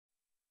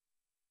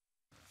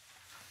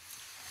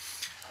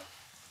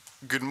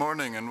Good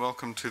morning and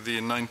welcome to the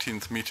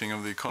 19th meeting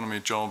of the Economy,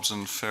 Jobs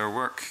and Fair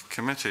Work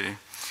Committee.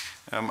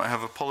 I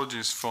have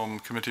apologies from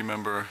committee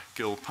member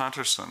Gil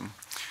Patterson.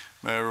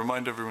 May I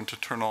remind everyone to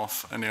turn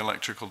off any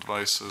electrical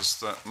devices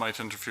that might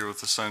interfere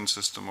with the sound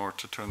system or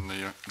to turn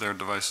their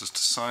devices to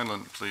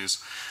silent, please.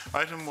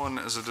 Item 1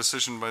 is a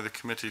decision by the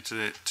committee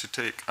to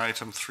take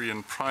item 3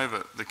 in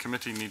private. The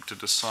committee need to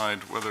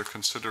decide whether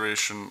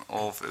consideration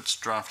of its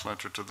draft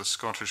letter to the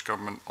Scottish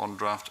Government on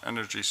draft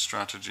energy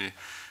strategy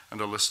and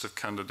a list of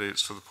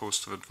candidates for the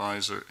post of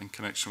advisor in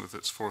connection with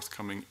its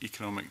forthcoming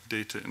economic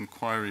data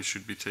inquiry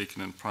should be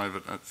taken in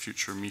private at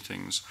future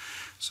meetings.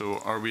 So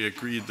are we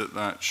agreed that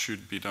that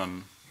should be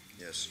done?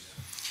 Yes.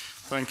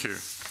 Thank you.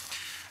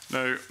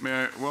 Now,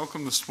 may I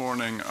welcome this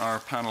morning our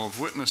panel of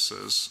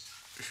witnesses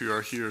who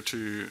are here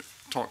to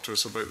talk to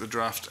us about the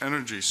draft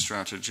energy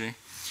strategy.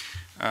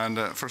 And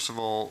first of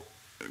all,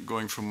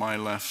 going from my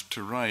left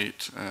to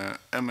right,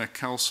 Emma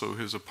Kelso,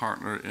 who's a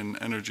partner in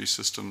Energy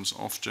Systems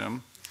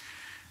Ofgem.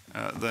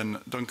 Then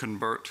Duncan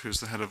Burt, who's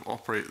the head of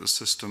Operate the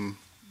System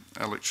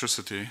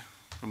Electricity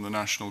from the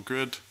National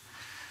Grid.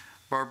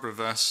 Barbara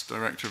Vest,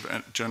 Director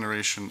of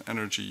Generation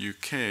Energy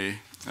UK,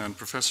 and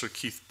Professor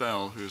Keith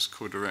Bell, who is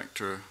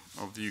co-director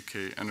of the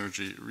UK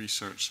Energy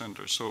Research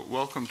Centre. So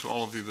welcome to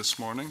all of you this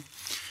morning.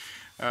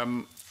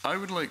 I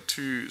would like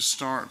to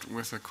start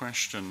with a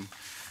question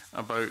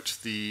about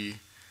the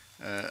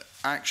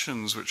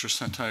actions which are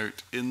set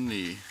out in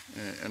the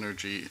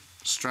energy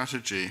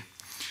strategy,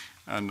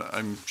 and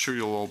I'm sure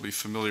you'll all be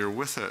familiar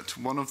with it.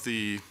 One of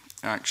the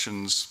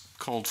actions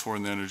called for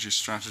in the energy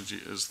strategy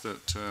is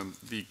that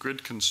the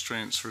grid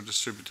constraints for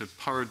distributed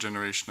power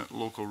generation at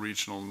local,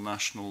 regional, and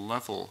national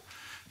level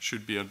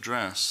should be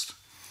addressed.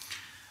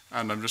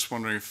 And I'm just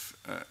wondering if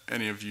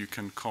any of you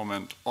can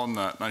comment on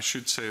that. And I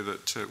should say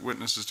that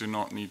witnesses do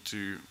not need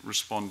to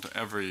respond to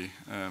every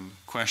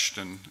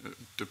question,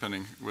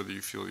 depending whether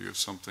you feel you have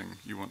something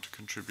you want to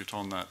contribute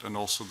on that. And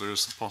also there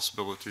is the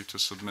possibility to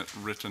submit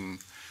written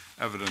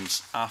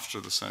evidence after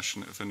the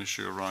session if an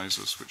issue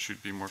arises, which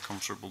you'd be more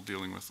comfortable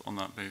dealing with on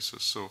that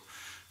basis. So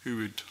who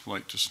would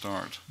like to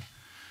start?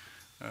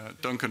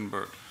 Duncan,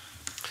 Burt.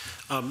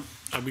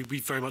 We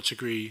very much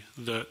agree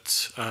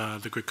that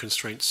the grid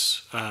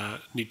constraints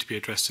need to be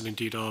addressed and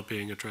indeed are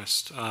being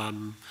addressed.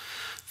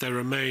 There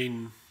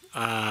remain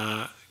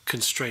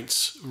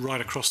constraints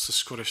right across the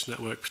Scottish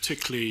network,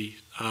 particularly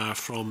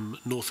from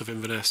north of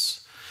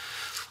Inverness,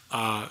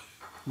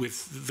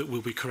 that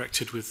will be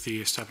corrected with the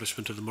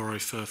establishment of the Moray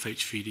Firth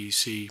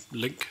HVDC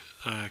link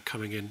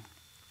coming in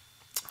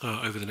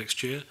over the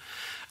next year,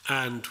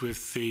 and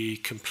with the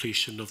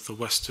completion of the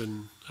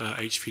Western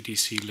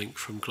HVDC link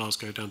from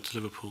Glasgow down to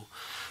Liverpool.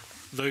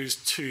 Those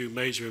two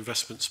major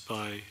investments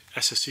by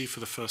SSE for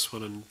the first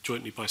one and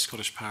jointly by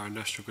Scottish Power and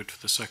National Grid for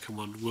the second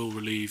one will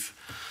relieve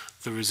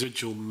the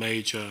residual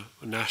major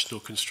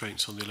national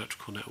constraints on the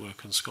electrical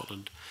network in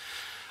Scotland.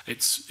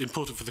 It's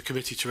important for the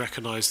committee to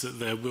recognise that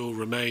there will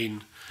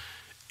remain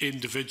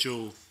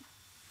individual,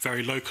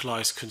 very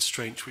localised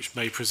constraints which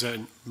may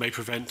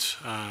prevent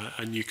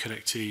a new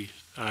connectee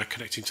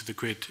connecting to the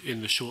grid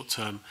in the short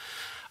term.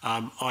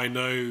 I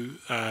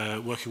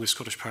know, working with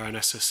Scottish Power and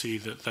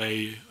SSE, that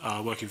they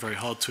are working very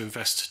hard to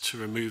invest to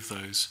remove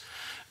those.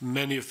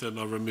 Many of them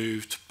are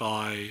removed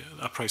by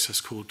a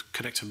process called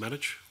Connect and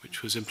Manage,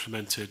 which was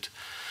implemented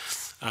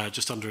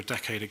just under a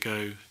decade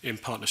ago in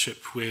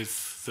partnership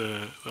with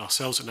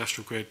ourselves at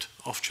National Grid,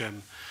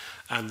 Ofgem,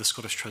 and the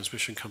Scottish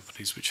transmission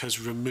companies, which has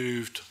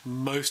removed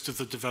most of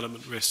the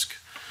development risk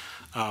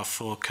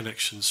for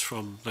connections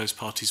from those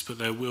parties, but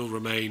there will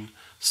remain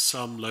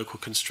some local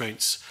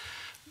constraints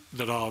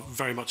that are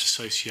very much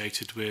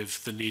associated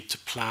with the need to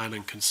plan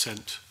and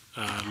consent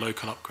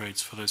local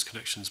upgrades for those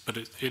connections. But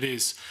it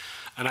is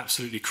an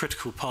absolutely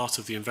critical part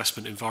of the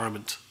investment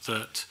environment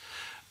that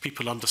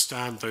people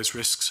understand those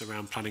risks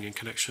around planning and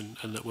connection,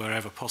 and that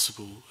wherever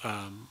possible,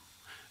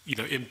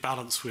 in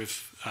balance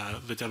with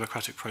the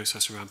democratic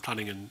process around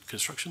planning and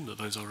construction, that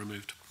those are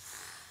removed.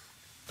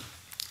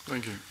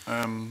 Thank you.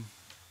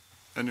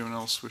 Anyone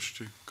else wish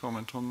to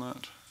comment on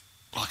that?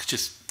 Well, I could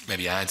just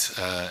maybe add,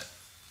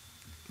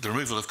 the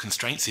removal of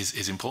constraints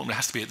is important. It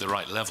has to be at the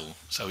right level.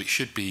 So it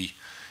should be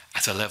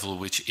at a level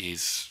which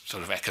is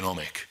sort of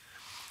economic.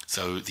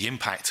 So the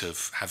impact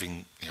of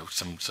having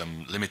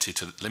some limits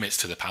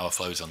to the power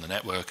flows on the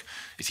network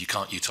is you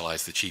can't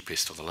utilise the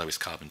cheapest or the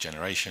lowest carbon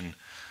generation. You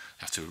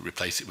have to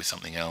replace it with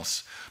something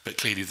else. But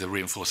clearly the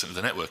reinforcement of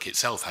the network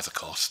itself has a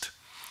cost.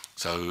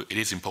 So it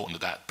is important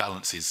that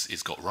balance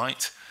is got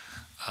right.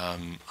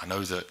 I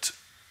know that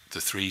the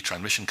three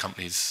transmission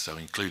companies, so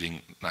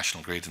including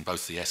National Grid and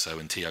both the SO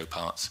and TO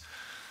parts,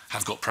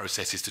 have got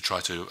processes to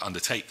try to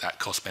undertake that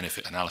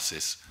cost-benefit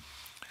analysis.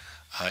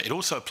 It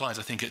also applies,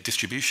 I think, at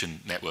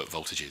distribution network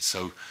voltages.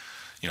 So,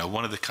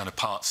 one of the kind of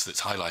parts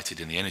that's highlighted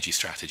in the energy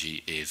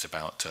strategy is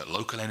about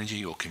local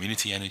energy or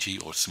community energy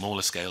or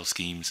smaller scale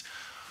schemes,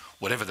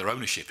 whatever their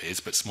ownership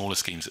is, but smaller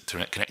schemes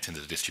that connect into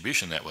the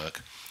distribution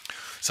network.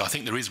 So I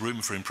think there is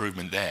room for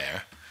improvement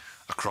there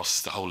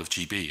across the whole of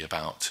GB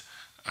about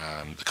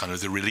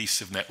the release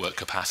of network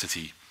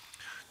capacity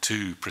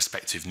to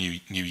prospective new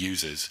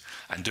users,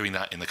 and doing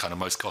that in the kind of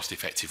most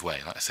cost-effective way.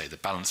 Like I say, the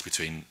balance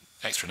between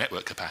extra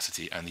network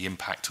capacity and the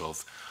impact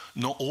of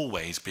not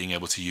always being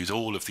able to use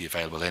all of the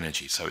available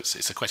energy. So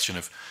it's a question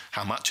of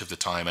how much of the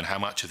time and how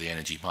much of the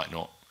energy might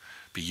not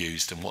be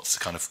used, and what's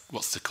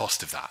the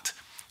cost of that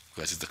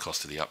versus the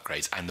cost of the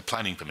upgrades, and the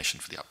planning permission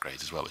for the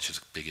upgrades as well, which is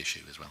a big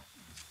issue as well.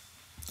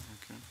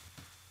 Okay.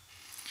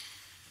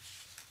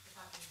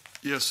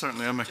 Yes,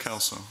 certainly, Emma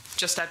Kelso.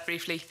 Just add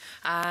briefly,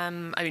 I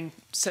mean,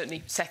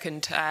 certainly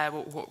second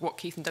what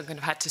Keith and Duncan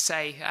have had to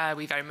say.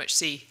 We very much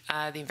see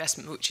the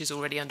investment which is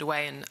already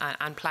underway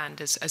and planned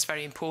as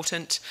very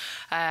important.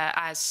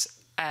 As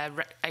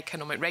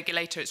economic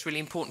regulator, it's really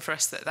important for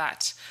us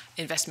that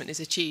investment is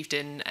achieved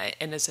in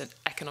as an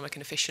economic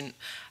and efficient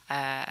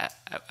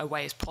a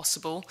way as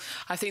possible.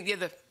 I think the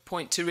other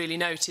point to really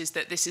note is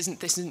that this isn't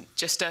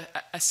just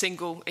a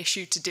single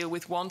issue to deal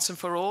with once and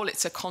for all.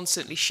 It's a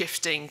constantly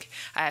shifting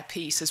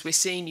piece. As we're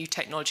seeing new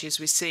technologies,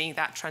 we're seeing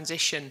that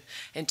transition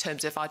in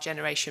terms of our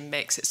generation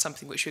mix. It's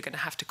something which we're going to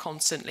have to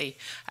constantly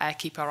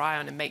keep our eye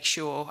on and make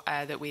sure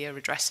that we are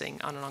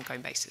addressing on an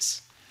ongoing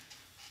basis.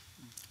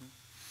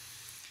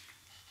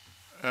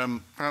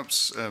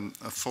 Perhaps a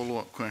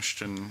follow-up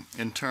question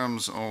in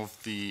terms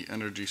of the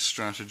energy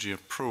strategy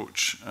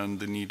approach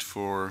and the need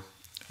for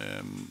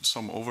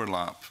some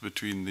overlap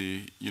between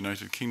the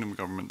United Kingdom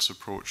government's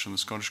approach and the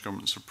Scottish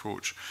government's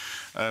approach.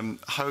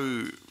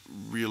 How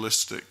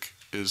realistic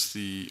is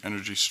the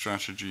energy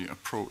strategy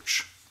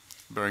approach,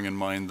 bearing in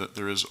mind that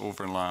there is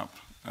overlap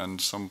and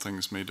some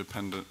things may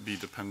be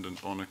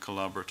dependent on a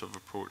collaborative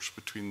approach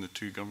between the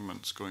two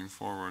governments going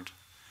forward?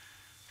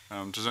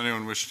 Does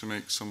anyone wish to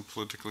make some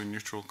politically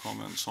neutral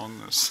comments on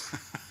this?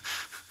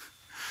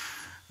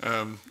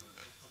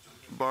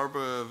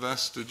 Barbara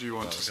Vest, did you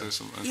want to say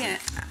something? Yeah,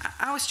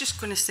 I was just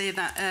going to say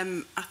that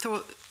I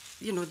thought,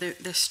 you know,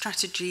 the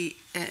strategy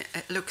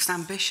looks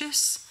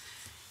ambitious.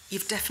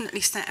 You've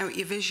definitely set out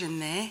your vision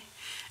there,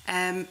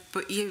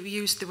 but you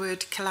used the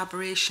word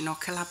collaboration or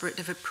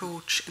collaborative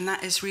approach, and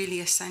that is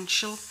really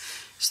essential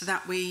so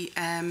that we,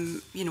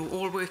 you know,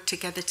 all work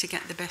together to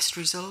get the best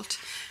result.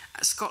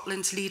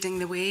 Scotland's leading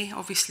the way,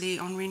 obviously,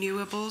 on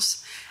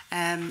renewables.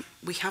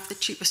 We have the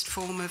cheapest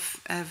form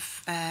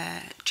of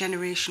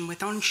generation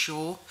with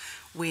onshore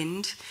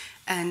wind,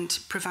 and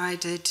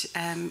provided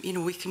you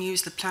know, we can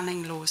use the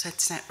planning laws,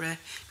 etc.,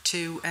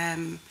 to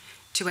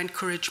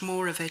encourage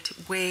more of it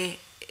where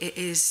it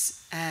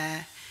is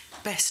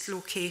best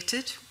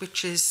located,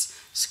 which is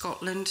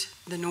Scotland,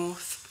 the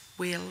North,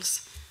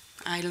 Wales,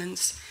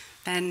 Islands.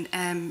 Then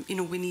you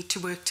know, we need to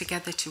work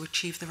together to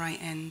achieve the right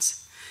ends.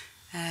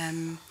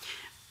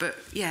 But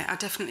yeah, I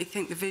definitely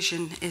think the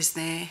vision is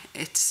there.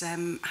 It's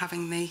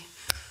having the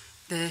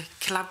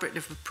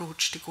collaborative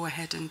approach to go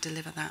ahead and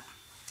deliver that.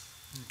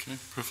 Okay,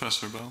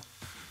 Professor Bell.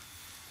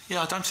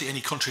 Yeah, I don't see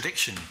any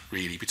contradiction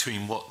really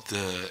between what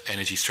the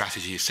energy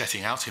strategy is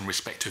setting out in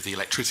respect of the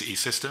electricity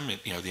system.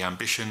 You know, the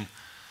ambition,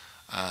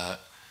 the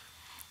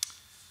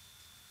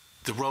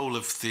role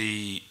of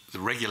the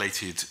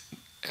regulated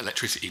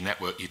electricity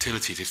network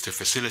utilities is to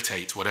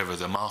facilitate whatever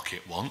the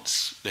market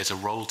wants. There's a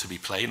role to be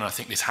played, and I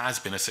think this has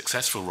been a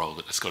successful role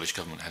that the Scottish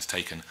Government has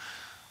taken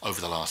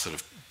over the last sort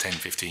of 10,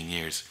 15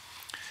 years,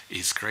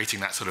 is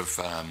creating that sort of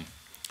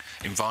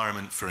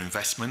environment for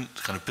investment,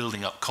 kind of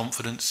building up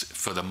confidence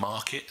for the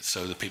market,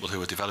 so the people who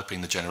are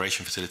developing the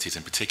generation facilities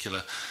in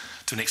particular,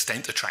 to an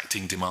extent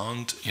attracting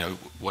demand, you know,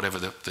 whatever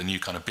the new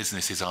kind of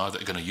businesses are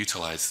that are going to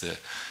utilise the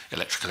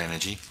electrical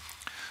energy.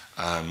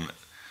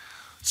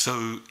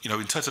 So, you know,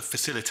 in terms of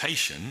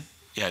facilitation,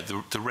 yeah,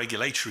 the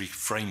regulatory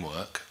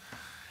framework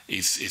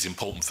is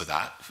important for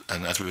that.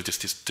 And as we were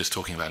just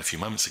talking about a few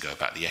moments ago,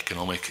 about the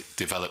economic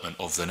development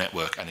of the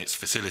network and its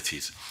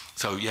facilities.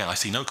 So, yeah, I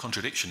see no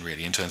contradiction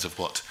really in terms of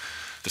what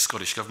the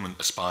Scottish Government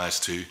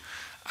aspires to,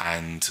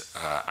 and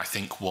I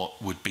think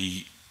what would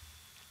be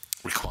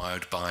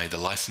required by the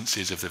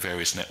licenses of the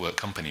various network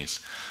companies.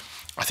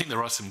 I think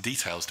there are some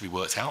details to be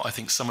worked out. I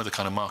think some of the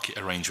kind of market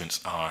arrangements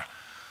are,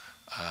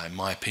 in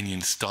my opinion,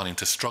 starting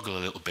to struggle a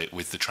little bit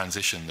with the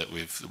transition that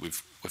we're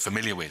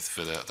familiar with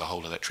for the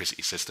whole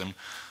electricity system.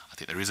 I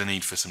think there is a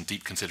need for some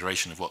deep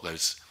consideration of what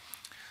those,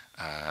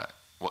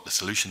 what the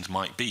solutions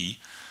might be.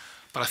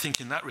 But I think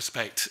in that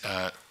respect,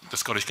 the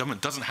Scottish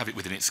Government doesn't have it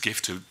within its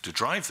gift to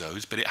drive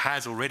those, but it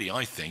has already,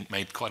 I think,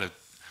 made quite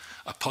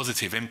a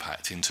positive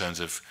impact in terms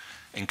of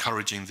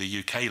encouraging the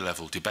UK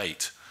level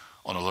debate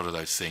on a lot of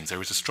those things. There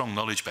is a strong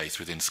knowledge base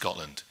within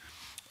Scotland,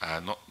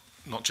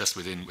 not just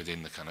within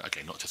the kind of,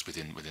 again, not just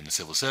within the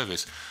civil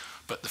service,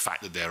 but the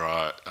fact that there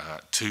are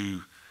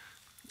two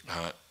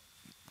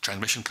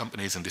transmission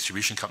companies and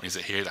distribution companies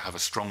that have a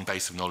strong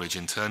base of knowledge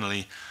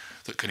internally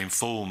that can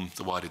inform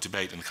the wider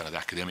debate and kind of the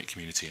academic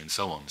community and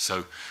so on.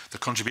 So the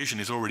contribution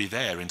is already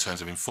there in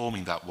terms of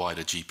informing that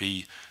wider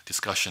GB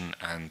discussion,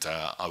 and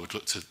I would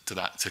look to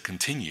that to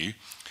continue,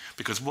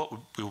 because what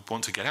we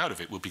want to get out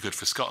of it would be good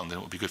for Scotland and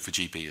it would be good for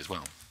GB as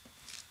well.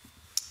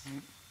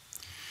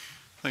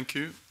 Thank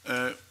you.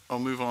 I'll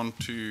move on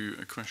to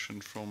a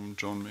question from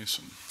John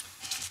Mason.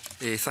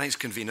 Thanks,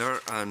 Convener,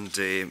 and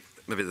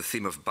maybe the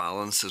theme of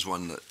balance is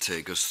one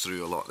that goes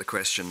through a lot of the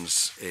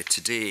questions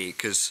today,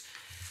 because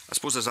I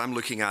suppose as I'm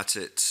looking at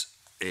it,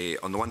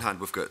 on the one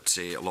hand, we've got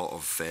a lot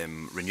of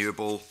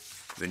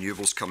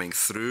renewables coming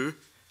through.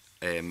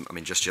 I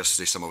mean, just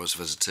yesterday, some of us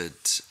visited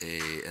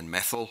in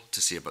Methil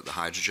to see about the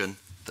hydrogen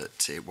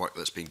work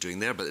that's being doing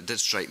there, but it did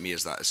strike me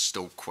as that is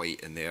still quite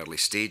in the early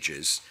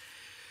stages.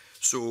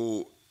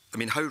 So, I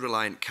mean, how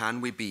reliant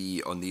can we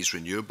be on these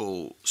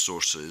renewable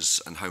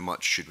sources, and how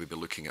much should we be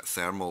looking at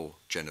thermal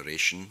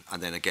generation?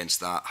 And then against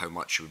that, how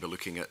much should we be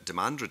looking at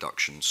demand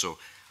reduction? So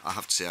I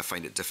have to say I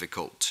find it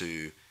difficult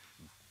to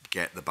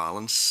get the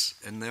balance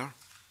in there.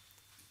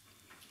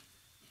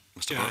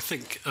 Mr. Burt? I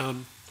think,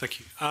 thank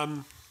you.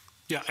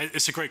 Yeah,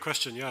 it's a great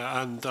question,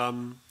 yeah,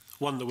 and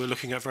one that we're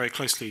looking at very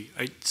closely.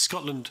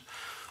 Scotland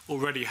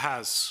already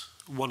has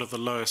one of the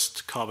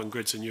lowest carbon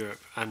grids in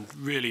Europe, and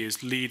really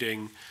is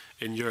leading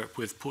in Europe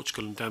with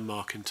Portugal and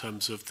Denmark in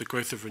terms of the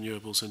growth of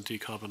renewables and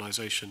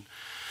decarbonisation.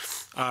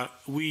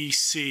 We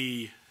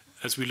see,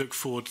 as we look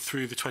forward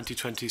through the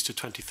 2020s to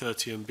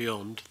 2030 and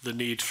beyond, the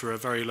need for a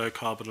very low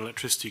carbon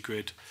electricity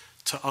grid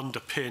to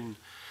underpin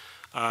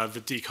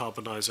the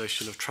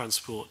decarbonisation of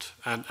transport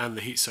and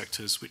the heat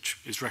sectors, which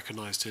is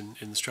recognised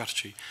in the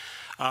strategy.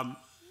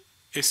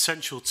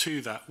 Essential to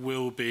that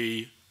will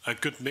be a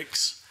good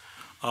mix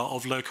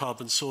of low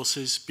carbon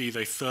sources, be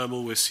they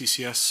thermal with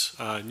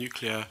CCS,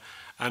 nuclear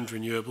and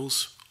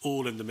renewables,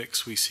 all in the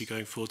mix we see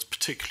going forward,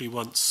 particularly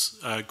once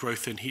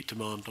growth in heat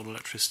demand on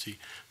electricity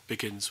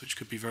begins, which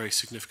could be very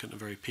significant and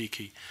very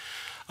peaky.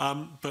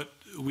 But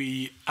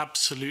we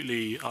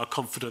absolutely are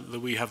confident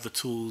that we have the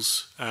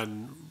tools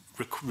and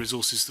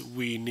resources that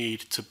we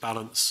need to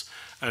balance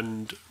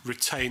and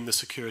retain the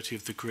security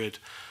of the grid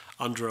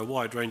under a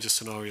wide range of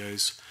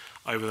scenarios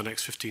over the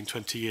next 15,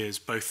 20 years,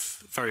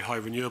 both very high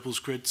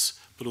renewables grids,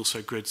 but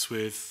also grids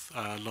with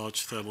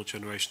large thermal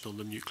generation on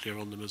them, nuclear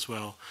on them as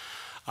well.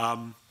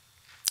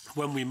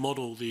 When we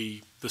model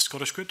the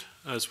Scottish grid,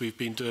 as we've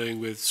been doing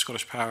with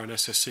Scottish Power and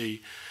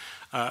SSE,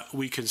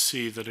 we can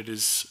see that it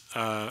is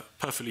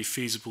perfectly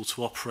feasible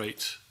to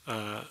operate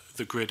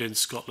the grid in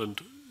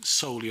Scotland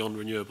solely on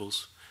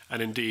renewables.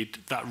 And indeed,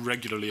 that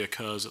regularly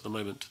occurs at the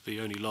moment. The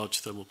only large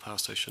thermal power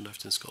station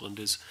left in Scotland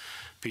is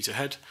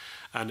Peterhead,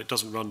 and it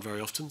doesn't run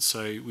very often.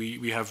 So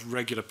we have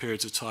regular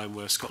periods of time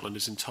where Scotland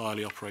is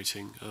entirely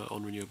operating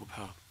on renewable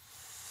power.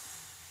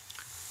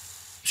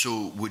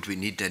 So would we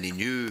need any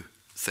new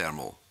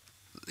thermal?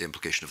 The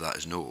implication of that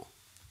is no.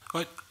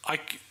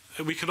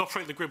 We can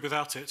operate the grid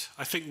without it.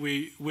 I think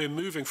we're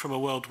moving from a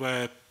world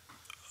where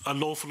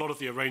an awful lot of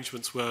the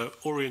arrangements were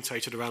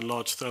orientated around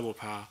large thermal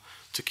power.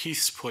 To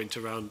Keith's point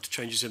around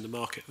changes in the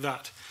market,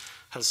 that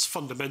has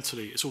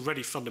it's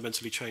already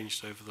fundamentally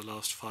changed over the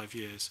last 5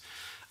 years,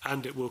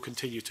 and it will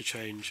continue to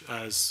change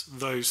as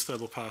those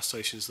thermal power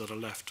stations that are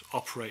left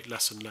operate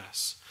less and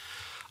less.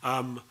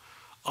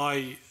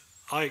 I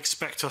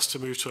expect us to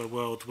move to a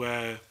world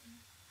where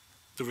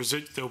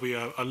there'll be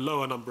a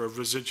lower number of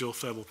residual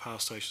thermal power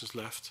stations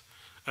left,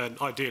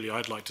 and ideally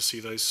I'd like to see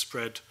those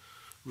spread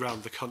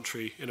around the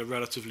country in a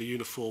relatively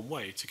uniform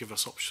way to give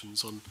us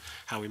options on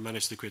how we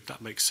manage the grid.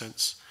 That makes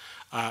sense.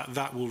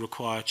 That will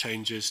require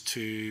changes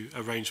to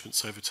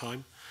arrangements over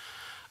time,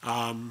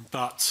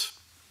 but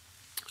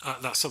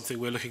that's something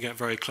we're looking at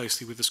very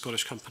closely with the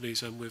Scottish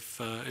companies and with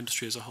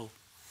industry as a whole.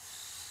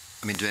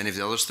 I mean, do any of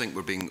the others think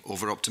we're being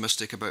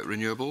over-optimistic about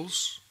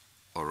renewables?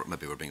 Or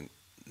maybe we're being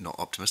not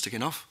optimistic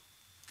enough?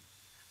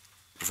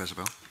 Professor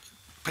Bell?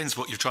 Depends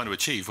what you're trying to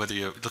achieve, whether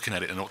you're looking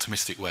at it in an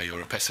optimistic way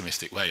or a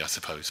pessimistic way, I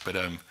suppose. But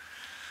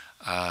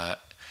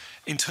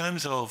in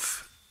terms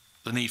of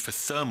the need for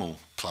thermal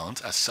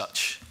plant as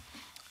such,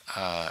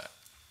 I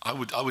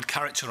would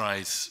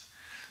characterise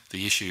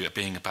the issue as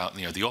being about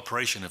the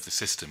operation of the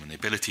system and the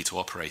ability to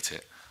operate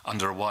it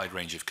under a wide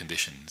range of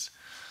conditions,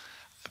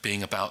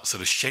 being about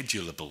sort of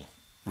schedulable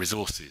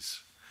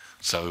resources.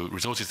 So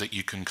resources that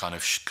you can kind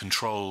of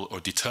control or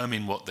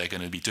determine what they're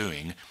going to be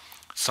doing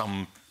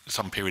some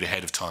period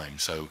ahead of time.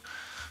 So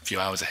a few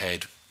hours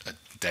ahead, a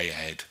day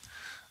ahead.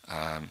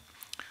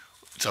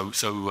 So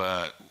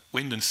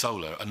wind and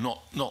solar are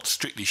not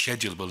strictly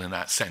schedulable in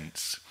that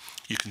sense.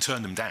 You can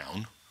turn them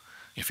down.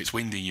 If it's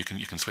windy, you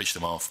can switch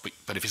them off.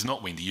 But if it's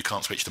not windy, you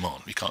can't switch them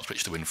on. You can't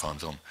switch the wind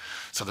farms on.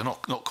 So they're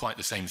not quite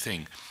the same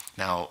thing.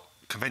 Now,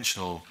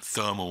 conventional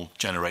thermal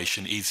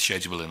generation is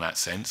schedulable in that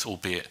sense,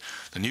 albeit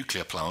the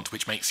nuclear plant,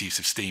 which makes use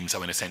of steam,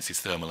 so in a sense is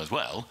thermal as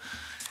well.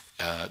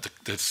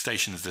 The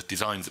stations, the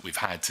designs that we've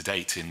had to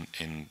date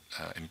in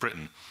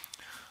Britain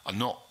are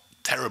not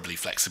terribly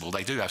flexible.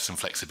 They do have some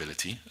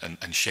flexibility and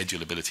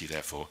schedulability,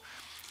 therefore.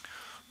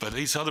 But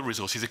these other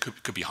resources, it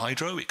could be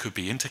hydro, it could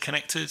be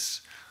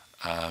interconnectors,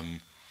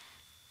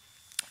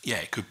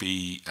 it could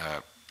be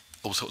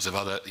all sorts of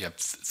other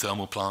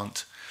thermal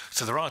plant.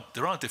 So there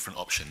are different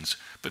options,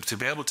 but to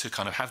be able to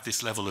kind of have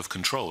this level of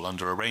control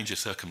under a range of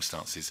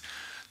circumstances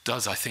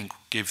does, I think,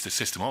 give the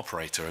system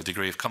operator a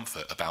degree of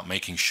comfort about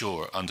making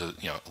sure under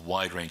a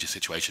wide range of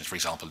situations, for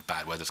example,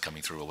 bad weather's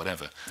coming through or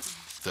whatever,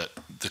 that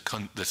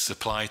the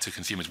supply to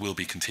consumers will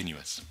be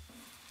continuous.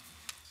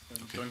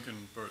 Okay.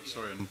 Duncan, Burt,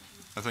 sorry, and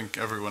I think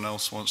everyone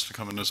else wants to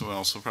come in as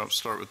well, so perhaps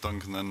start with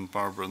Duncan, then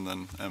Barbara, and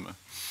then Emma.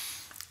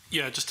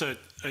 Yeah, just to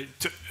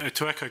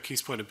echo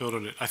Keith's point and build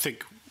on it, I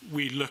think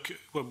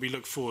when we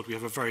look forward, we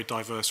have a very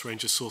diverse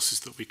range of sources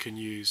that we can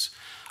use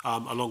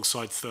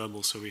alongside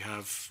thermal. So we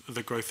have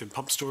the growth in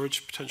pump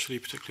storage, potentially,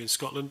 particularly in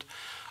Scotland.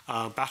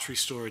 Battery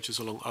storage is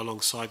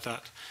alongside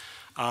that.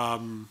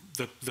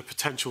 The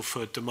potential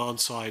for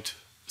demand-side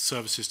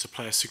services to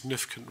play a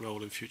significant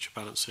role in future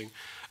balancing,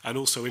 and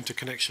also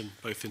interconnection,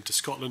 both into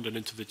Scotland and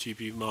into the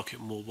GB market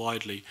more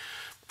widely,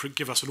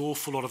 give us an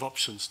awful lot of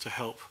options to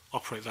help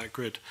operate that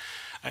grid.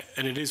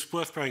 And it is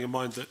worth bearing in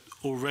mind that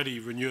already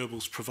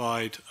renewables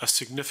provide a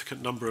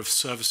significant number of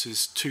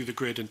services to the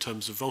grid in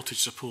terms of voltage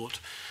support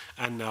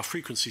and now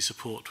frequency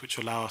support, which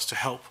allow us to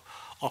help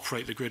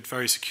operate the grid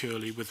very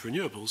securely with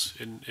renewables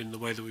in the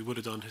way that we would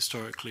have done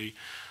historically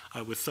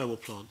with thermal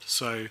plant.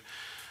 So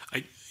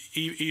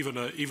even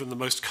the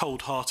most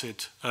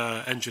cold-hearted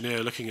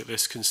engineer looking at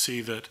this can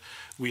see that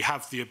we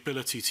have the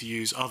ability to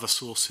use other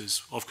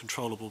sources of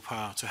controllable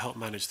power to help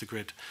manage the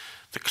grid.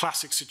 The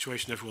classic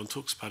situation everyone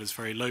talks about is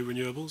very low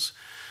renewables.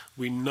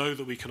 We know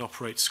that we can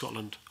operate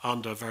Scotland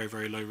under very,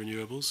 very low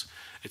renewables.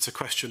 It's a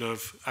question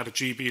of, at a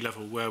GB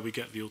level, where we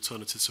get the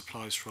alternative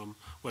supplies from,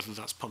 whether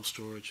that's pump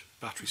storage,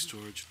 battery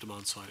storage,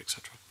 demand side,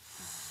 etc.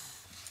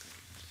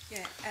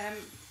 Yeah,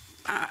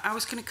 I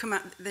was going to come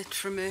at that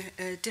from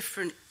a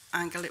different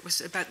angle. It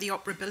was about the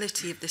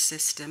operability of the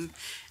system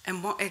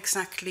and what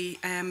exactly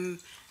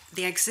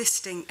the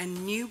existing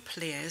and new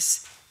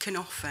players can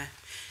offer.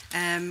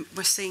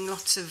 We're seeing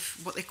lots of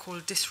what they call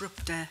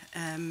disruptor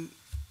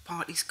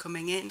parties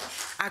coming in,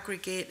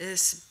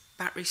 aggregators,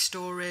 battery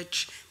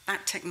storage.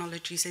 That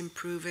technology is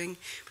improving.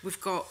 We've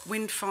got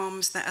wind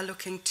farms that are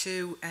looking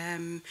to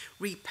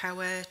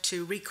repower,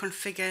 to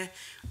reconfigure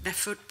their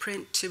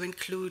footprint to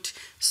include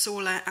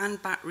solar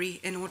and battery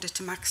in order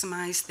to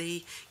maximise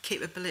the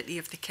capability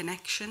of the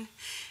connection.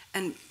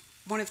 And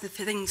one of the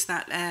things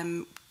that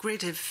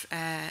Grid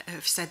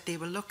have said they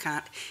will look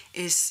at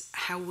is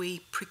how we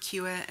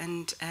procure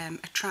and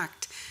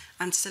attract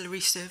ancillary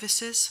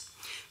services.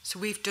 So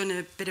we've done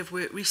a bit of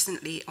work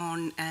recently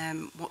on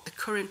what the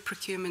current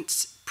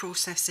procurement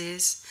process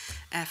is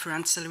for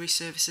ancillary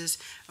services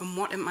and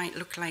what it might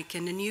look like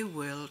in a new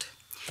world.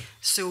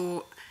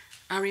 So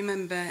I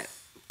remember,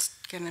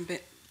 getting a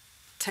bit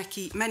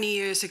techie, many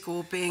years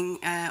ago being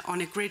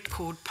on a Grid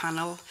Code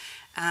panel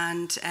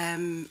and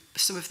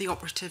some of the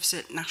operatives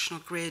at National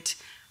Grid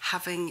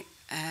having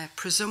a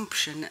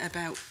presumption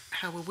about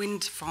how a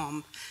wind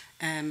farm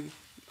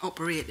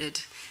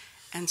operated,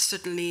 and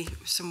suddenly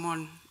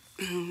someone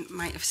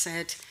might have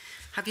said,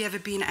 have you ever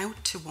been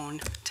out to one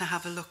to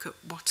have a look at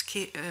what's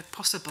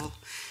possible?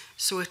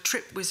 So a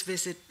trip was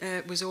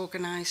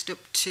organised up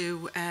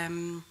to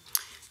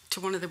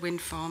one of the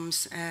wind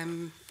farms.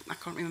 I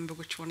can't remember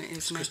which one it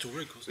is now. Crystal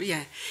Rig, wasn't it?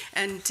 Yeah,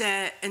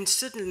 and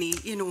suddenly,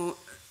 you know,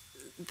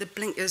 the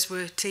blinkers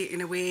were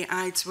taken away,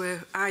 eyes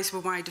were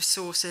wide of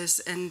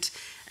sources, and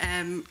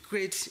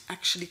Grid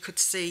actually could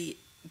see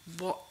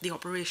what the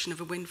operation of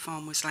a wind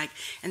farm was like.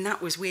 And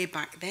that was way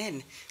back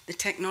then. The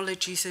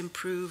technology's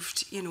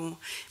improved, you know.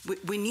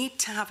 We need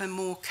to have a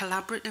more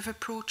collaborative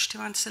approach to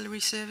ancillary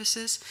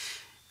services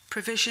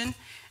provision,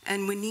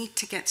 and we need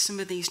to get some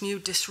of these new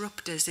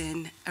disruptors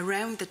in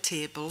around the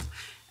table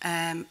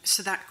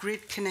so that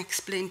Grid can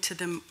explain to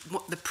them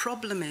what the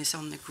problem is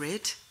on the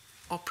grid,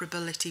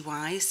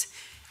 operability-wise,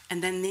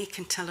 and then they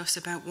can tell us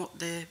about what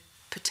the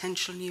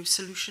potential new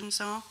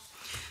solutions are.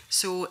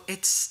 So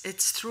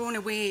it's thrown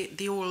away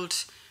the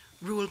old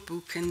rule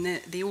book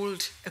and the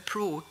old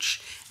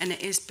approach, and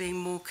it is being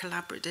more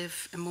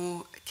collaborative and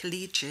more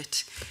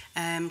collegiate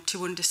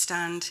to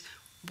understand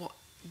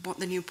what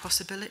the new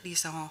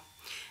possibilities are.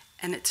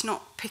 And it's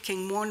not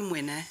picking one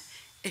winner,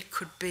 it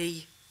could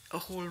be a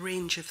whole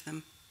range of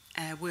them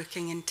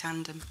working in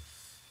tandem.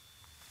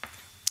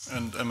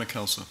 And Emma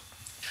Kelso.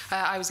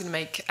 I was going to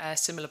make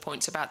similar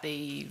points about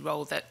the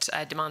role that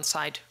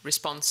demand-side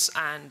response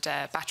and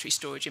battery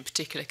storage in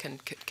particular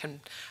can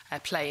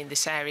play in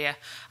this area.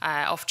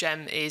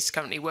 Ofgem is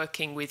currently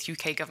working with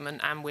UK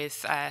government and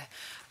with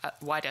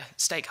wider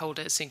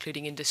stakeholders,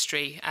 including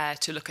industry,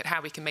 to look at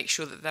how we can make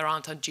sure that there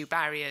aren't undue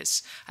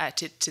barriers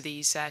to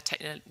these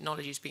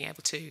technologies being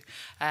able to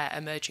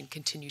emerge and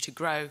continue to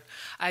grow.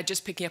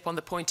 Just picking up on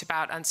the point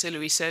about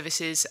ancillary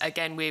services,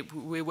 again,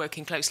 we're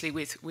working closely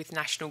with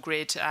National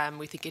Grid.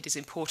 We think it is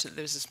important that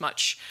there's as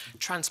much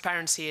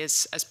transparency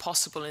as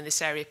possible in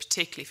this area,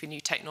 particularly for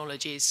new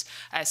technologies,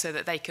 so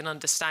that they can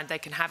understand, they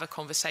can have a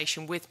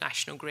conversation with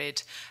National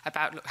Grid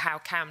about look, how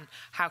can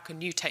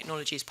new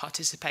technologies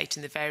participate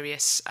in the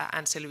various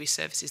ancillary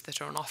services that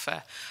are on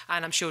offer.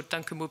 And I'm sure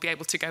Duncan will be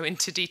able to go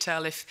into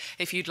detail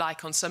if you'd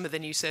like on some of the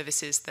new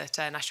services that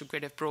National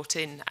Grid have brought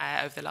in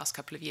over the last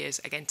couple of years,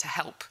 again to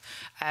help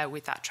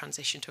with that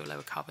transition to a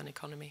lower carbon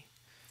economy.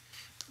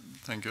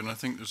 Thank you, and I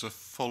think there's a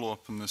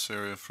follow-up in this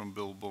area from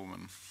Bill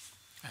Bowman.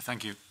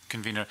 Thank you,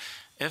 Convener.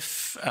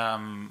 If,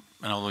 and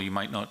although you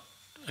might not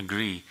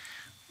agree,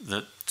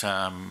 that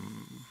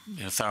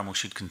thermal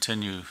should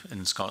continue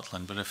in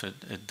Scotland, but if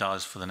it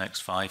does for the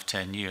next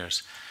 5-10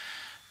 years,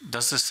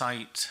 does the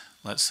site,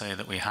 let's say,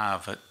 that we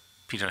have at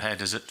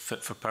Peterhead, is it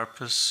fit for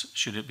purpose?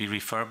 Should it be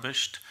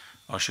refurbished,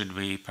 or should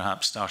we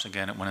perhaps start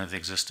again at one of the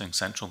existing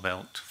Central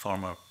Belt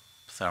former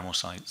thermal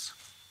sites?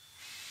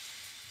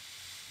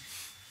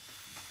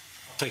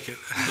 Take it.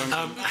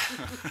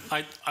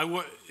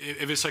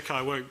 If it's okay,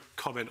 I won't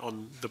comment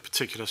on the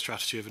particular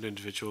strategy of an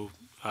individual,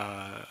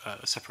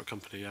 a separate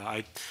company.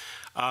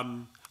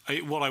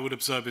 What I would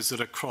observe is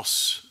that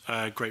across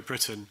Great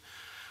Britain,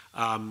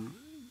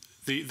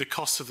 the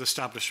cost of the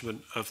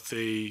establishment of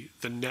the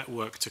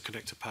network to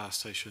connect a power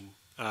station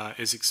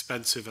is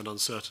expensive and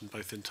uncertain,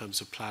 both in terms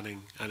of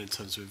planning and in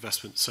terms of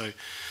investment. So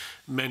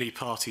many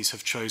parties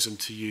have chosen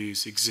to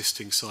use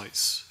existing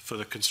sites for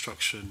the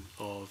construction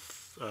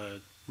of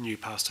new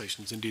power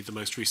stations. Indeed, the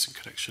most recent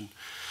connecting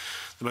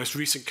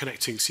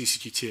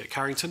CCGT at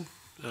Carrington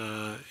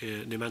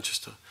near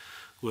Manchester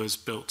was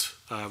built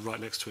right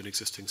next to an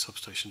existing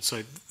substation.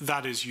 So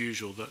that is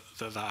usual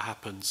that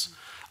happens.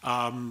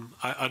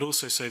 I'd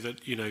also say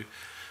that,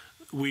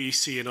 we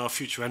see in our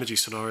future energy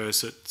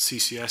scenarios that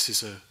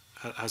CCS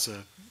has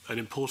an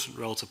important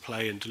role to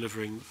play in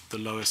delivering the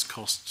lowest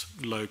cost,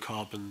 low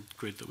carbon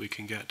grid that we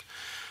can get.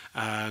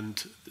 And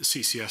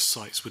CCS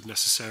sites would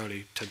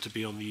necessarily tend to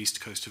be on the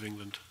east coast of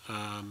England.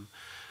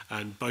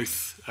 And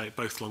both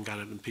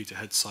Longannon and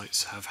Peterhead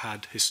sites have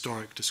had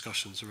historic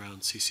discussions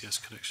around CCS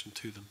connection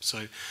to them.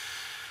 So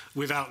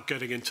without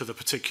getting into the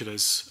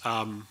particulars,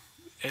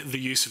 the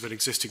use of an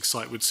existing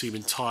site would seem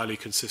entirely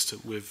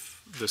consistent with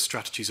the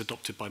strategies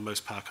adopted by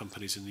most power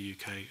companies in the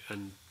UK,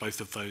 and both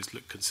of those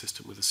look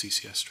consistent with the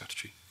CCS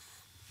strategy.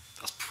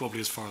 That's probably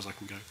as far as I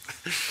can go.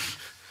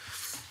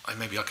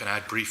 Maybe I can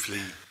add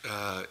briefly,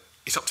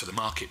 it's up to the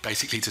market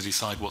basically to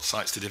decide what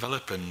sites to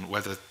develop and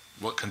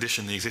what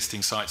condition the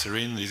existing sites are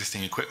in, the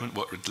existing equipment,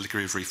 what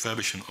degree of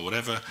refurbishment or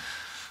whatever,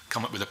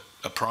 come up with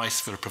a price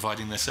for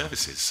providing their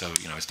services. So,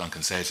 as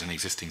Duncan says, an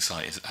existing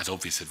site has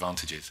obvious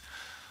advantages.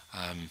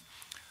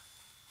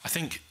 I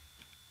think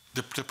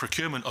the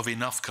procurement of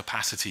enough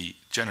capacity,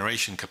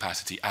 generation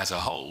capacity as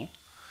a whole,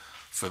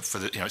 for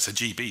the, it's a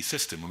GB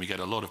system, and we get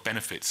a lot of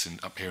benefits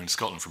up here in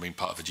Scotland from being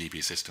part of a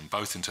GB system,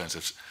 both in terms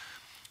of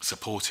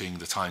supporting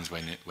the times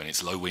when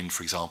it's low wind,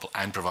 for example,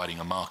 and providing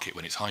a market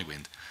when it's high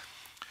wind.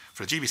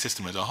 For the GB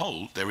system as a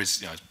whole, there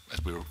is,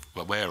 as we're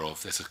aware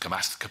of, there's a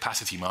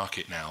capacity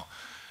market now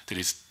that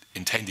is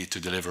intended to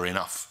deliver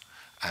enough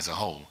as a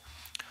whole.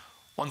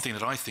 One thing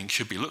that I think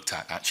should be looked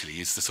at, actually,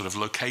 is the sort of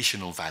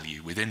locational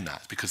value within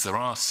that, because there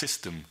are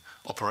system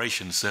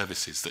operation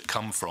services that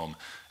come from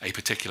a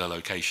particular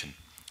location.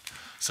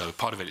 So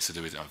part of it is to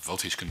do with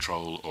voltage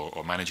control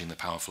or managing the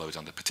power flows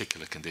under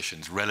particular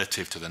conditions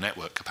relative to the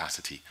network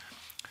capacity.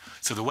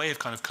 So the way of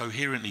kind of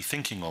coherently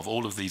thinking of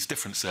all of these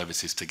different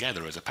services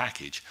together as a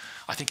package,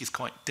 I think is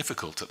quite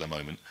difficult at the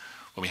moment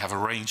when we have a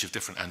range of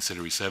different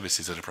ancillary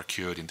services that are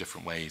procured in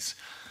different ways.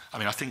 I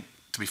mean, I think,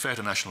 to be fair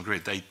to National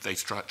Grid, they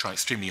try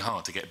extremely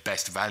hard to get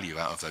best value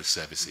out of those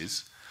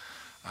services.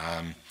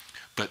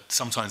 But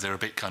sometimes they're a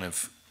bit kind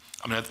of,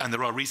 and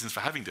there are reasons for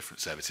having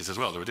different services as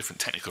well. There are different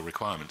technical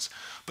requirements.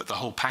 But the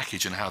whole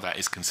package and how that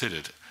is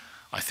considered,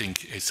 I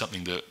think, is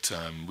something that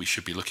we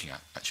should be looking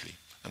at, actually.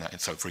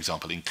 And so, for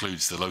example,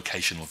 includes the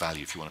locational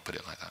value, if you want to put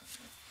it like that.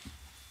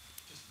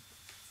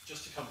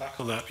 Just to come back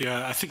on that,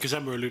 yeah, I think as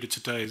Emma alluded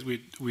today,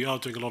 we are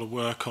doing a lot of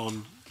work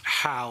on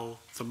how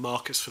the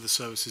markets for the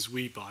services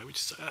we buy, which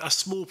is a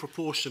small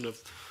proportion of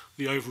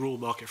the overall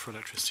market for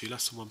electricity,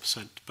 less than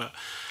 1%, but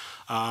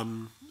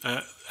how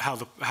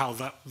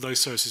those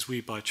services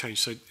we buy change.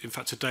 So, in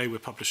fact, today we're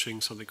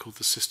publishing something called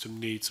the System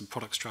Needs and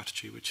Product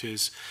Strategy, which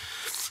is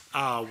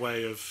our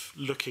way of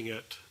looking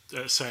at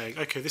saying,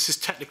 okay, this is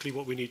technically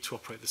what we need to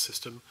operate the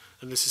system,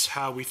 and this is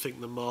how we think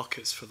the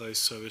markets for those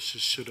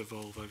services should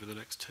evolve over the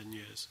next 10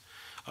 years.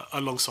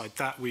 Alongside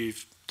that,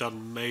 we've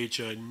done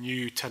major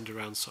new tender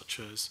rounds, such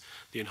as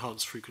the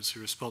Enhanced Frequency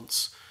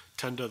Response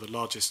tender, the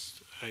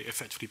largest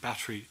effectively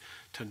battery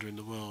tender in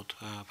the world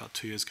about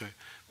 2 years ago,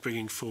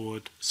 bringing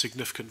forward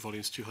significant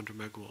volumes, 200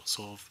 megawatts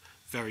of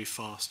very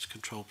fast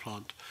control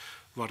plant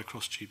right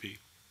across GB.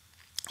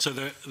 So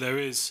there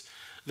is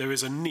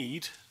a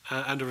need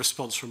and a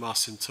response from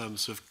us in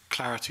terms of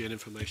clarity and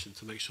information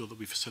to make sure that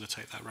we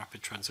facilitate that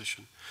rapid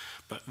transition.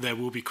 But there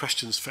will be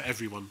questions for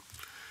everyone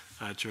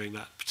during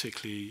that,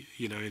 particularly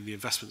in the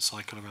investment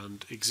cycle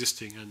around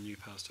existing and new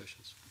power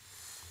stations.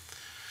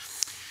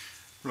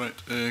 Right,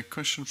 a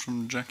question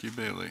from Jackie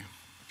Bailey.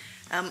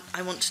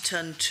 I want to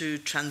turn to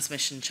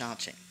transmission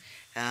charging,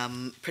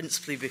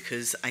 principally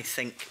because I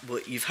think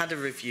you've had a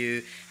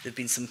review. There have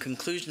been some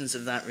conclusions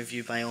of that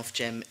review by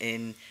Ofgem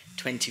in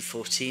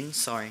 2014.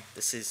 Sorry,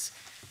 this is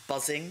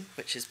buzzing,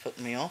 which is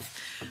putting me off.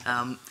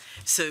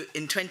 So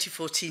in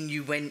 2014,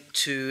 you went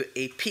to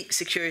a peak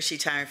security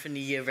tariff and a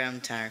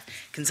year-round tariff.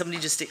 Can somebody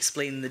just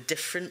explain the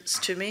difference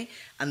to me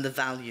and the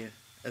value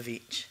of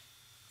each?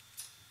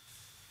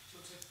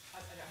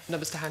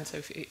 numbers to hand, so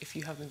if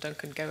you have them,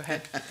 Duncan, go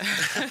ahead. But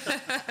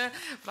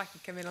I can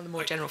come in on the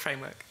more general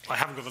framework. I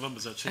haven't got the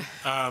numbers, actually.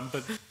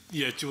 But,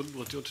 yeah, do you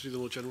want to do the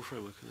more general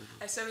framework?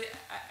 So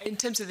in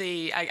terms of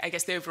I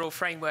guess the overall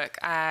framework,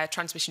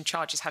 transmission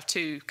charges have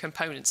two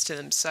components to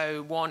them.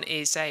 So one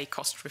is a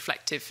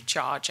cost-reflective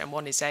charge and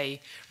one is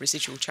a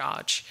residual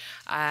charge.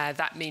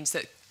 That means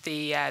that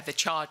the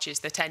charges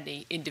that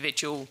any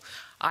individual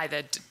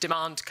either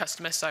demand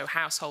customer, so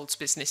households,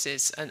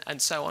 businesses,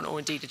 and so on, or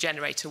indeed a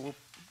generator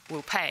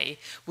will pay,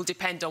 will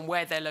depend on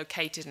where they're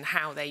located and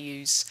how they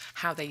use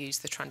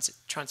the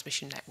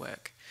transmission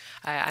network.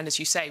 And as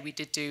you say, we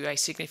did do a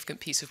significant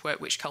piece of work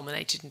which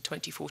culminated in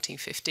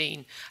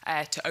 2014-15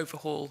 to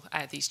overhaul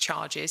these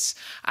charges.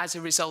 As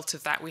a result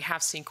of that, we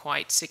have seen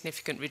quite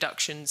significant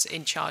reductions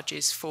in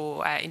charges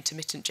for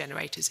intermittent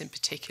generators in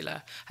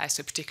particular,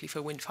 so particularly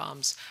for wind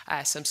farms,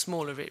 some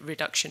smaller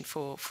reduction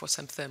for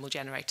some thermal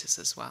generators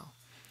as well.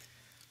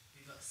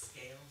 Have you got a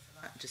scale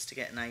for that, just to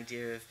get an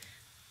idea of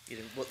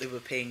what they were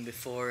paying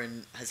before,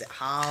 and has it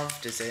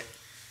halved? Is it?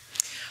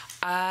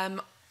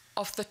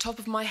 Off the top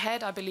of my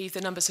head, I believe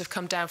the numbers have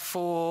come down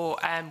for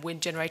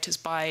wind generators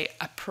by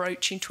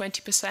approaching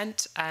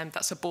 20%.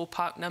 That's a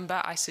ballpark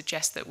number. I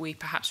suggest that we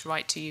perhaps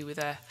write to you with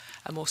a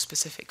more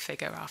specific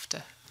figure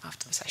after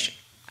the session.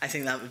 I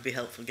think that would be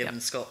helpful, given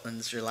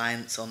Scotland's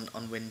reliance on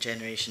wind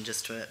generation,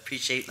 just to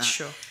appreciate that.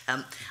 Sure.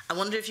 I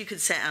wonder if you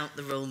could set out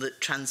the role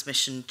that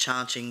transmission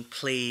charging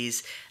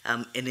plays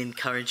in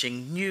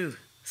encouraging new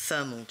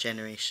thermal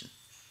generation.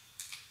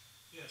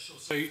 Yeah, sure.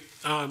 So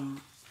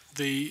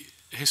the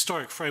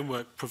historic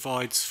framework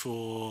provides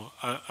for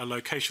a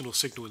locational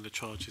signal in the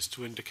charges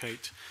to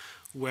indicate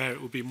where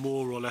it would be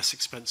more or less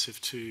expensive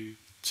to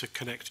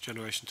connect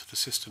generation to the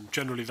system.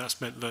 Generally,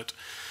 that's meant that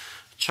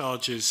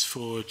charges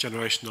for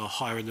generation are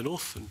higher in the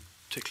north, and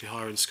particularly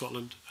higher in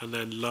Scotland, and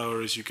then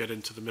lower as you get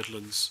into the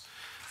Midlands,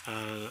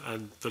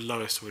 and the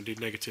lowest, or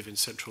indeed negative, in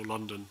central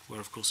London, where,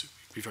 of course, it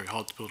would be very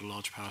hard to build a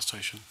large power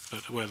station,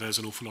 but where there's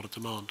an awful lot of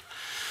demand.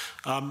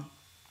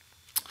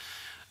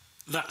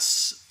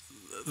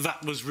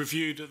 That was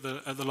reviewed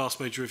at the last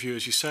major review,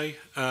 as you say,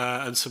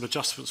 and some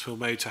adjustments were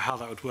made to how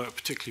that would work,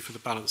 particularly for the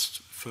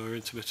balanced, for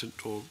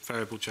intermittent or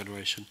variable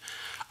generation.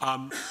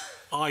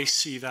 I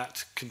see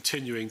that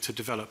continuing to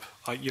develop.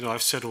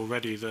 I've said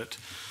already that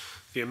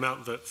the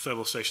amount that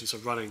thermal stations are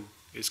running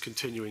is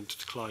continuing to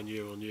decline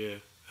year on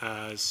year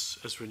as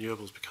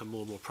renewables become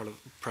more and more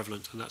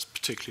prevalent, and that's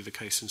particularly the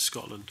case in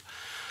Scotland.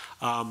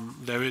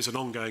 There is an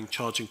ongoing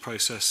charging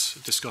process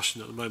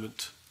discussion at the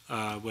moment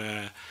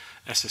where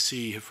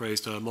SSE have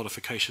raised a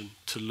modification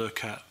to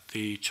look at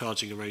the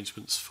charging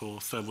arrangements for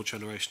thermal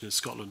generation in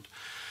Scotland,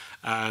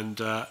 and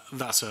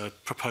that's a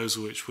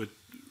proposal which would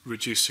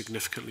reduce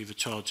significantly the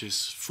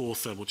charges for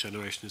thermal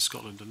generation in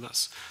Scotland, and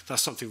that's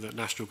something that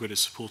National Grid is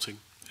supporting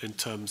in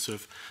terms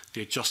of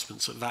the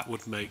adjustments that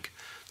would make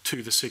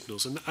to the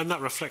signals, and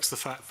that reflects the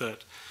fact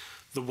that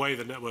the way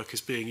the network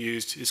is being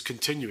used is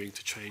continuing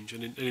to change,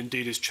 and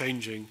indeed is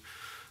changing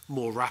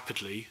more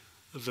rapidly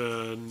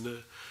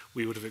than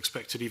we would have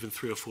expected even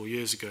 3 or 4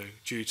 years ago,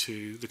 due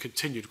to the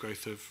continued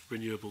growth of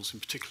renewables, in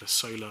particular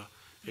solar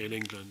in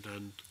England,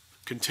 and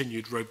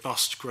continued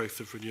robust growth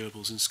of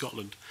renewables in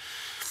Scotland,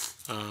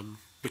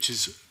 which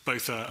is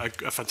both a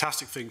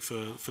fantastic thing for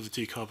the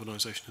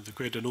decarbonisation of the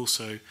grid, and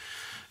also,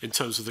 in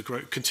terms of the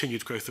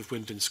continued growth of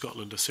wind in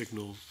Scotland, a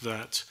signal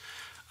that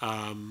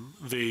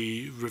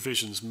the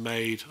revisions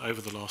made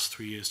over the last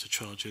 3 years to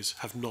charges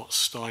have not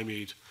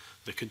stymied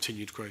the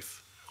continued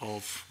growth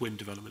of wind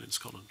development in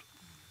Scotland.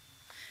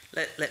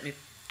 Let me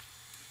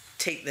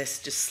take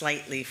this just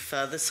slightly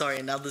further. Sorry,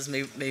 and others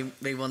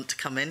may want to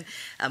come in.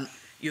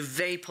 You're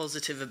very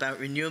positive about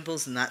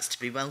renewables, and that's to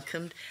be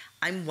welcomed.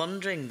 I'm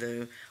wondering,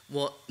 though,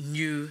 what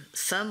new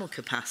thermal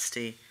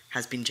capacity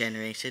has been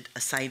generated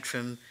aside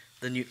from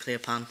the nuclear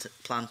plant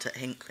at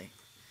Hinkley.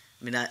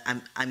 I mean,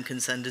 I'm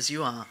concerned, as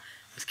you are,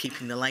 with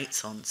keeping the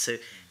lights on. So,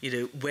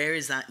 where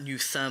is that new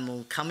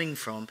thermal coming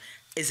from?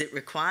 Is it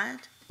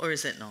required or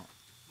is it not?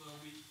 Well,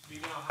 we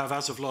now have,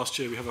 as of last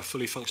year, we have a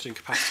fully functioning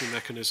capacity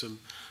mechanism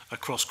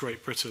across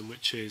Great Britain,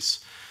 which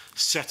is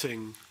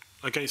setting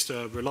against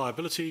a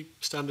reliability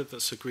standard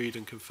that's agreed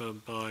and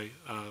confirmed by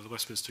the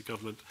Westminster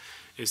government,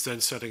 is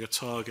then setting a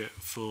target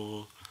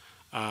for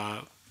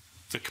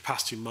the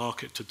capacity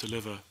market to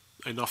deliver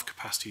enough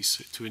capacity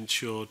to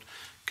ensure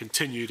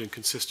continued and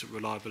consistent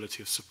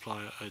reliability of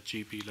supply at a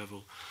GB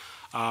level.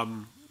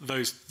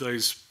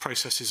 Those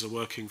processes are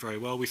working very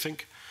well, we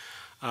think.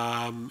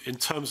 In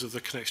terms of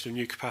the connection of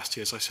new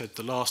capacity, as I said,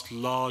 the last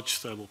large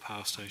thermal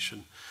power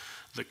station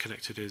that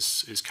connected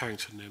is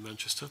Carrington near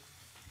Manchester.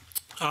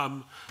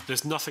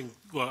 There's nothing,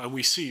 well, and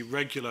we see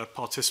regular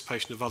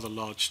participation of other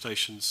large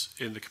stations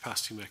in the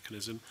capacity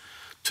mechanism.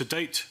 To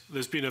date,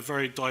 there's been a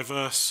very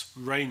diverse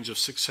range of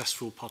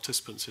successful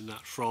participants in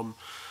that, from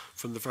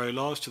the very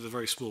large to the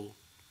very small.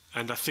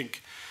 And I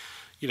think,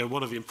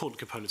 one of the important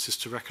components is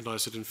to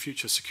recognise that in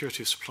future,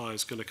 security of supply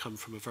is going to come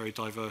from a very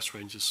diverse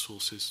range of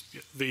sources.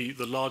 The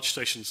large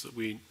stations that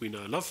we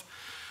know and love,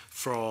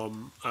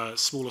 from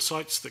smaller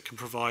sites that can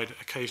provide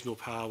occasional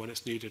power when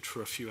it's needed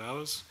for a few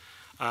hours,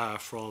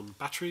 from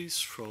batteries,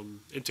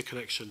 from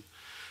interconnection.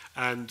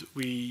 And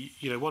we,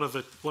 one of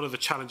the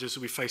challenges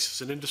that we face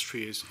as an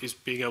industry is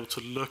being able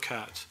to look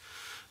at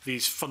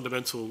these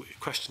fundamental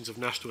questions of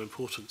national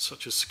importance,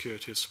 such as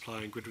security of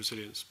supply and grid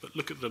resilience, but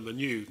look at them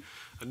anew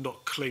and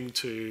not cling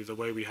to the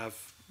way we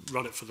have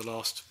run it for the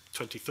last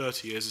 20,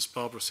 30 years. As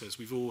Barbara says,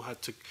 we've all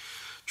had to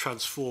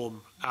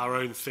transform our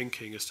own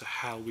thinking as to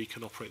how we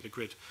can operate the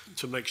grid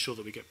to make sure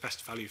that we get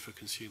best value for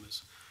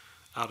consumers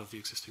out of the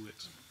existing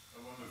mix.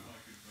 I wonder if I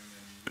could bring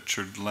in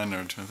Richard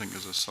Leonard, who I think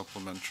is a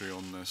supplementary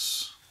on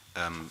this.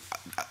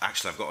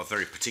 Actually, I've got a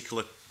very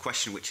particular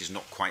question which is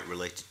not quite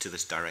related to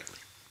this directly.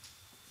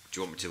 Do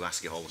you want me to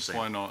ask it all the same?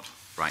 Why not?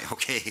 Right,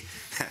 okay.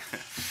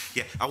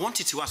 Yeah, I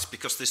wanted to ask,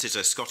 because this is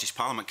a Scottish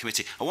Parliament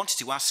committee, I wanted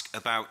to ask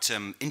about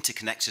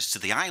interconnectors to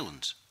the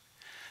island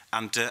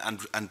and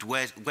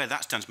where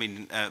that stands. I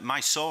mean, my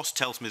source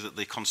tells me that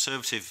the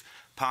Conservative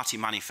Party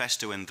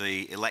manifesto in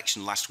the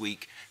election last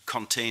week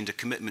contained a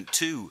commitment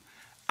to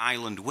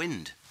island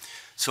wind.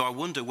 So I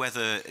wonder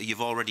whether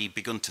you've already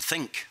begun to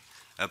think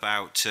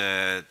about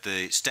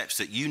the steps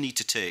that you need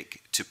to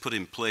take to put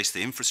in place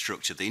the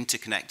infrastructure, the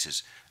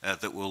interconnectors,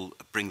 that will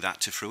bring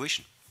that to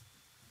fruition.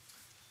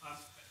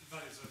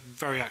 That is a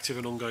very active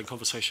and ongoing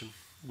conversation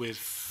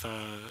with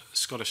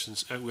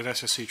with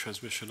SSE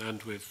Transmission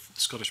and with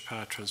Scottish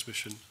Power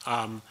Transmission.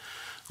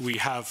 We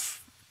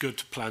have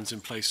good plans in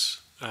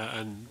place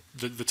and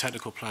the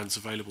technical plans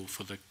available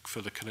for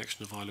the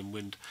connection of island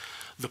wind.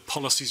 The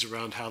policies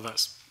around how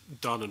that's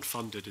done and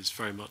funded is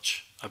very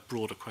much a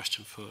broader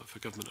question for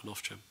government and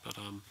Ofgem. But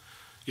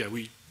yeah,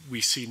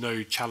 we see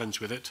no challenge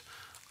with it,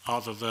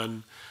 other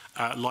than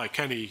like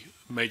any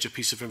major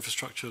piece of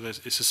infrastructure,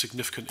 it's a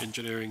significant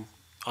engineering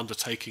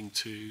undertaking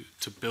to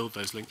build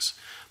those links,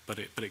 but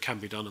it can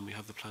be done, and we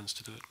have the plans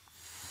to do it.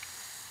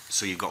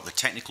 So you've got the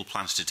technical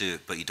plans to do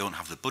it, but you don't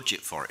have the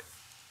budget for it.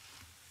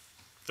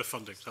 The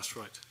funding, that's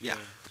right. Yeah.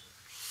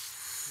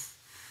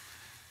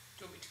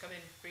 Do you want me to come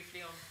in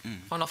briefly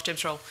on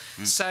Ofgem's role?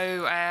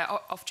 So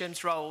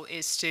Ofgem's role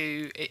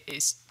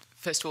is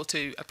first of all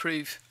to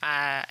approve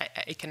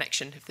a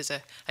connection if there's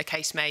a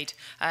case made.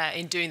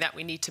 In doing that,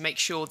 we need to make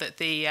sure that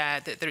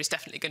that there is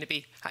definitely going to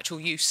be actual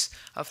use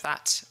of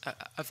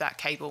that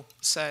cable.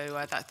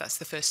 So that's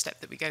the first step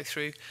that we go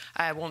through.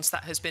 Once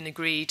that has been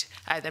agreed,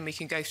 then we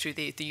can go through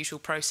the usual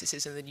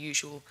processes, and the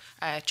usual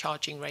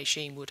charging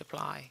regime would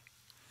apply.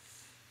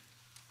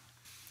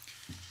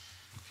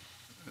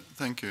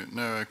 Thank you.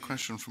 Now a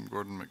question from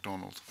Gordon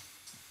MacDonald.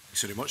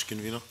 Thanks very much,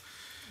 Convener.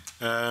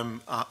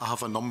 I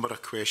have a number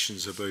of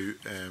questions about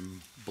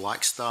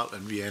Black Start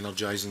and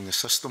re-energising the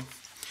system.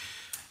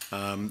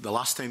 The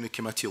last time the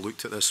committee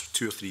looked at this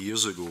 2 or 3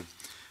 years ago,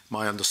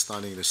 my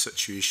understanding of the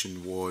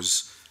situation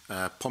was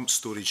pump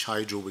storage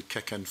hydro would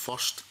kick in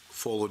first,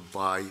 followed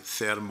by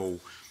thermal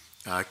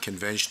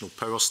conventional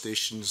power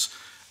stations,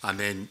 and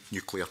then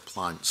nuclear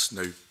plants.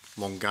 Now,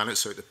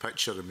 Longanet's out of the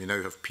picture, and we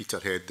now have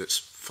Peterhead that's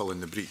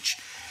filling the breach.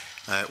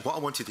 What I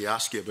wanted to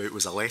ask you about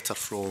was a letter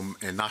from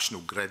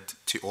National Grid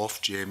to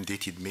Ofgem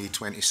dated May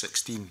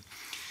 2016.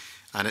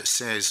 And it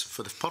says,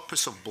 for the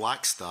purpose of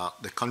Black Start,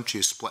 the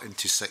country is split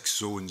into 6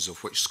 zones,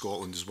 of which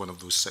Scotland is one of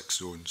those 6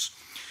 zones.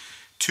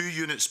 2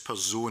 units per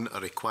zone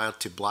are required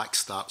to Black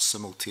Start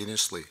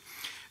simultaneously.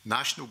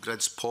 National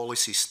Grid's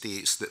policy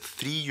states that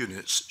 3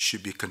 units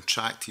should be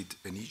contracted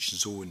in each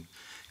zone.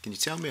 Can you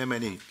tell me how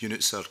many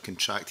units are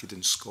contracted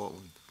in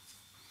Scotland?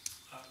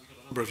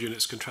 Number of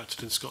units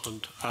contracted in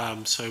Scotland.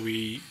 So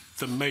the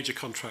major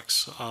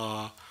contracts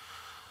are,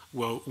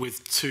 well,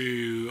 with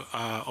 2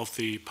 of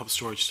the pump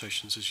storage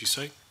stations, as you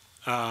say,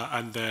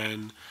 and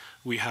then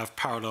we have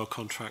parallel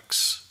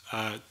contracts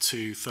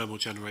to thermal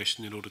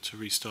generation in order to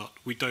restart.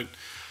 We don't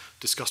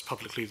discuss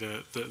publicly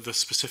the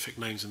specific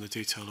names and the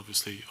detail,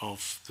 obviously,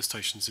 of the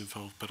stations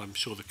involved, but I'm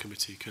sure the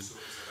committee can. So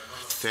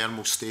is there a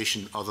thermal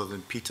station other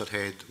than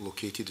Peterhead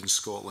located in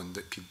Scotland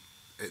that could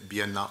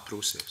be in that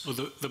process?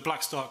 Well, the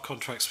Black Start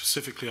contracts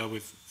specifically are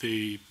with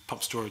the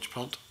pump storage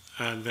plant,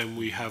 and then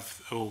we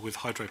have, or with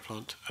hydro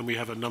plant, and we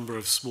have a number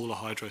of smaller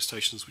hydro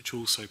stations which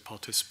also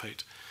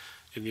participate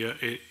in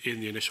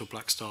the initial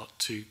Black Start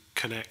to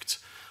connect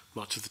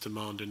much of the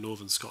demand in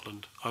northern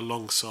Scotland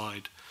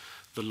alongside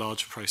the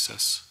large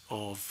process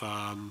of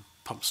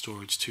pump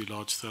storage to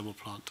large thermal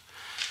plant.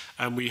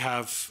 And we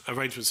have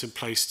arrangements in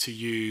place to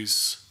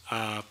use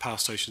power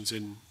stations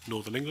in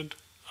northern England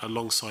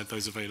alongside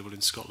those available in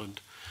Scotland,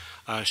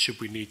 should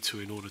we need to,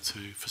 in order to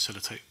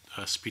facilitate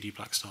a speedy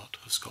Black Start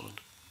of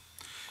Scotland.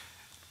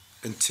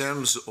 In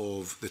terms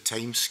of the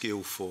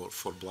timescale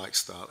for Black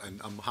Start,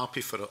 and I'm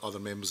happy for other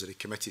members of the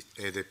committee,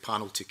 the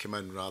panel, to come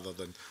in rather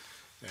than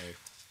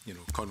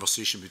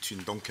conversation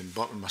between Duncan,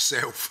 Burt and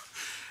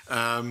myself.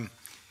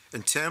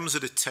 In terms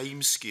of the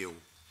timescale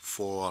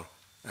for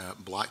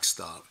Black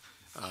Start,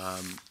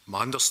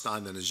 my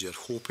understanding is you're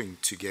hoping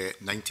to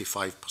get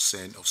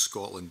 95% of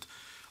Scotland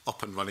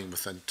up and running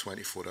within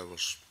 24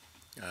 hours.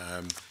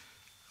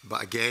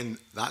 But again,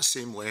 that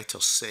same letter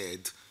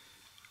said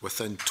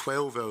within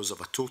 12 hours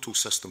of a total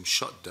system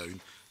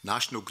shutdown,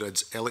 National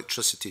Grid's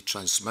electricity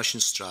transmission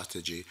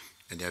strategy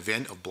in the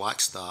event of black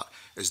start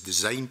is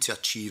designed to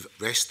achieve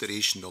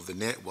restoration of the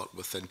network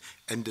within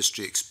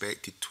industry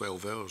expected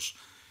 12 hours.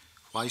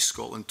 Why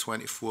Scotland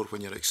 24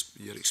 when you're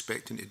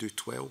expecting to do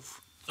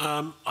 12?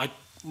 I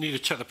need to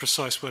check the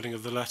precise wording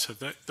of the letter.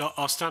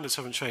 Our standards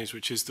haven't changed,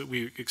 which is that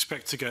we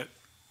expect to get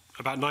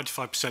about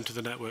 95% of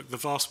the network, the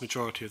vast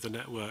majority of the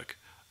network,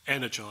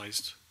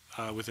 energised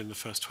within the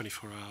first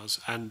 24 hours,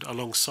 and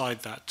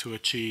alongside that to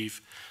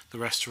achieve the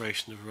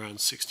restoration of around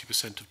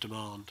 60% of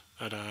demand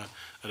at a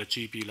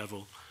GB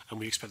level, and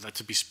we expect that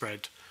to be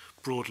spread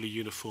broadly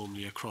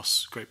uniformly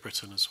across Great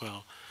Britain as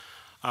well.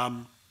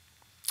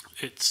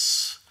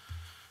 It's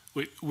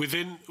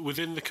within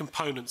the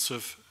components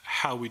of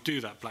how we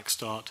do that black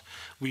start,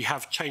 we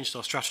have changed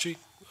our strategy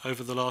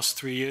over the last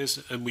 3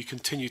 years, and we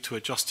continue to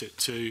adjust it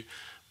to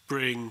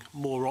bring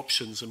more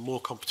options and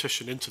more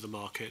competition into the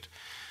market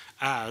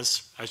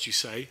as you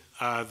say,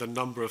 the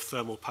number of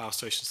thermal power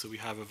stations that we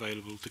have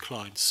available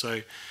declines.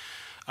 So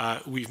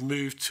we've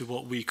moved to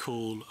what we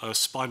call a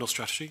spinal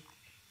strategy,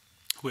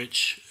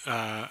 which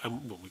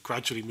and we're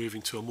gradually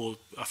moving to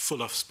a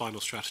fuller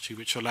spinal strategy,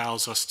 which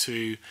allows us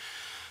to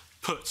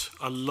put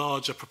a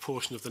larger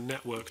proportion of the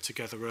network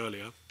together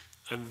earlier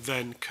and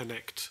then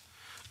connect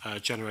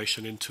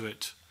generation into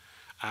it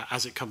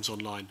as it comes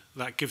online.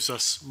 That gives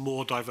us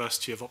more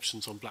diversity of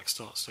options on black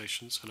start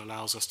stations and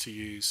allows us to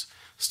use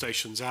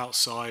stations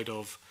outside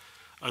of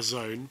a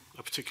zone,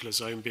 a particular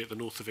zone, be it the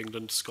north of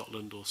England,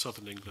 Scotland or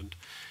southern England,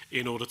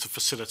 in order to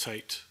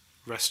facilitate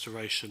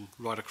restoration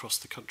right across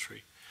the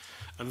country.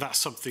 And that's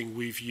something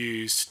we've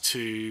used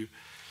to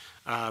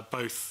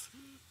both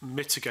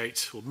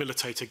mitigate or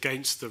militate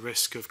against the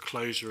risk of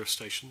closure of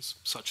stations,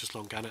 such as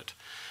Longannet,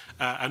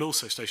 and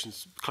also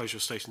closure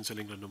of stations in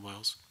England and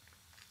Wales.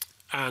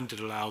 And it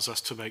allows us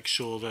to make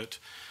sure that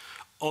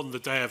on the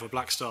day of a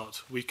black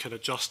start, we can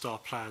adjust our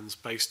plans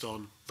based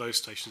on those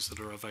stations that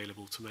are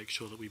available to make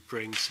sure that we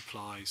bring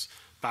supplies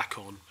back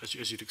on, as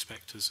you'd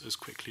expect, as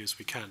quickly as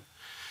we can.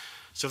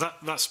 So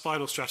that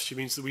spinal strategy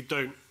means that we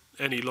don't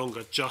any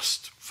longer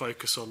just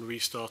focus on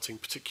restarting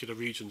particular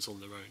regions on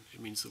their own. It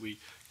means that we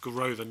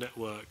grow the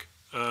network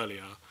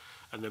earlier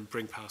and then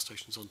bring power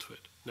stations onto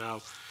it.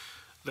 Now,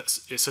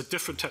 it's a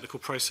different technical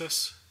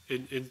process.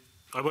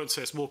 I won't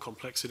say it's more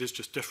complex, it is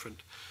just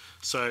different.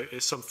 So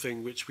it's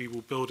something which we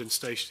will build in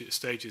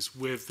stages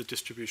with the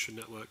distribution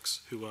networks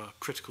who are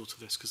critical to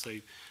this because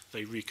they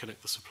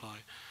reconnect the supply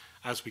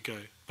as we go.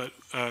 But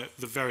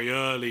the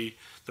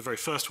very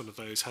first one of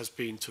those has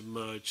been to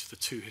merge the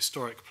two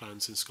historic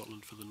plans in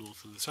Scotland for the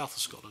north and the south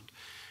of Scotland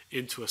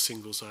into a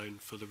single zone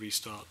for the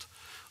restart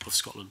of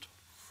Scotland.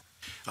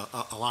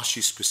 I'll ask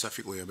you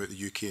specifically about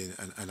the UK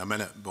in a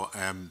minute, but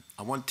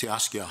I want to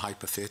ask you a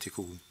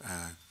hypothetical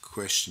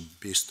question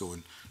based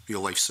on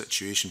real-life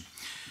situation.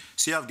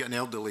 Say I've got an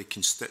elderly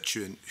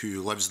constituent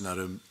who lives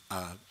in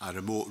a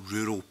remote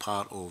rural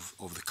part of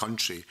the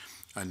country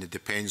and it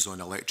depends on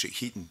electric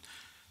heating.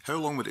 How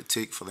long would it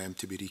take for them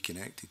to be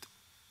reconnected?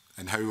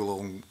 And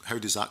how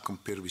does that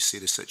compare with, say,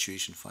 the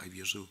situation 5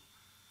 years ago?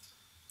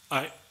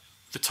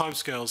 The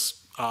timescales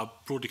are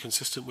broadly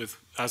consistent with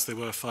as they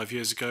were 5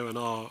 years ago, and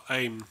our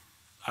aim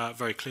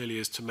very clearly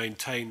is to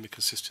maintain the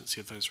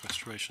consistency of those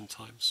restoration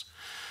times.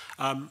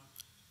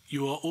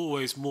 You are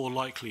always more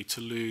likely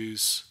to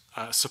lose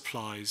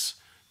supplies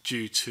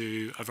due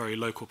to a very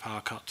local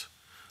power cut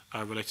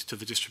related to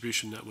the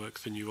distribution network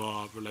than you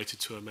are related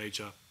to a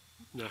major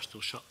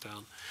national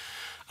shutdown.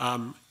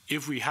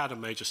 If we had a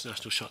major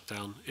national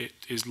shutdown, it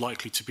is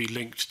likely to be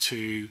linked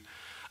to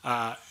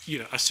a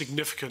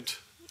significant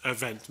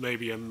event,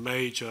 maybe a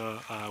major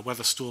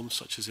weather storm,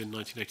 such as in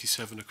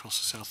 1987 across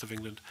the south of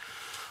England,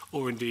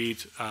 or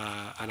indeed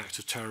an act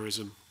of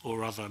terrorism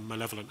or other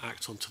malevolent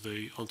act onto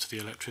the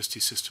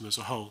electricity system as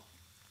a whole.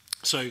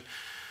 So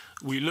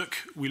we look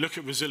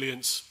at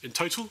resilience in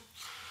total.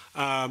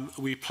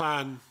 We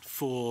plan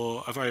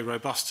for a very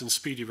robust and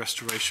speedy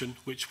restoration,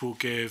 which will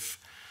give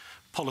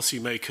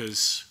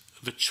policymakers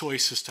the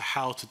choice as to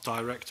how to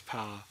direct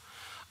power,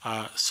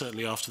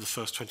 certainly after the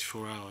first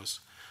 24 hours.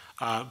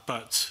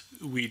 But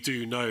we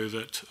do know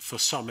that for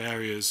some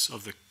areas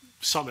of the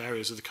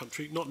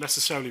country, not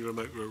necessarily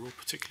remote rural,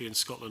 particularly in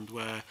Scotland,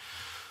 where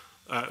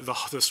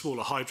the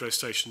smaller hydro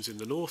stations in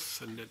the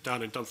north and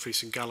down in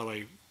Dumfries and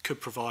Galloway could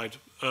provide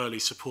early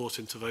support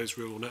into those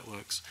rural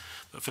networks.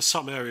 But for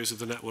some areas of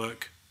the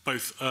network,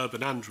 both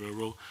urban and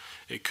rural,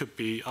 it could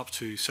be up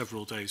to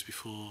several days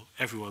before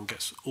everyone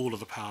gets all of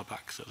the power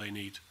back that they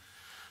need.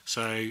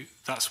 So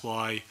that's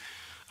why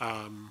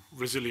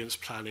resilience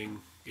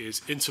planning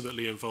is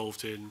intimately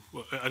involved in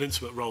an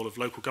intimate role of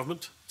local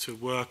government to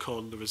work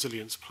on the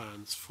resilience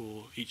plans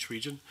for each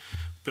region,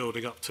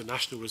 building up to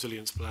national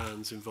resilience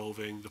plans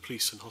involving the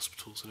police and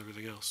hospitals and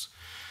everything else.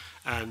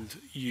 And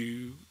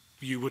you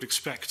would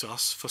expect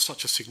us, for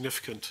such a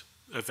significant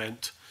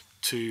event,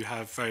 to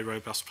have very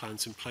robust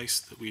plans in place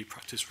that we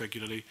practice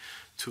regularly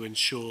to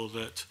ensure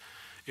that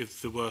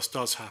if the worst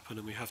does happen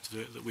and we have to do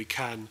it, that we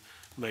can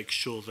make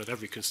sure that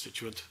every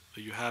constituent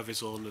that you have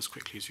is on as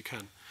quickly as you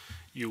can.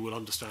 You will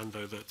understand,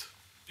 though, that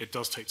it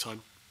does take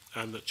time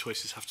and that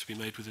choices have to be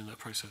made within that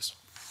process.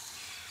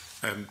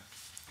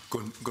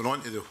 Going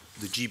on to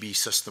the GB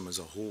system as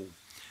a whole,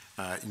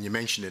 and you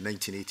mentioned the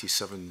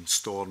 1987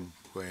 storm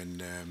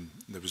when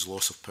there was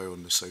loss of power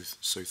in the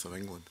south of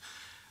England.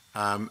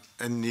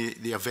 In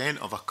the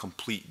event of a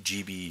complete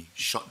GB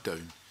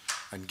shutdown,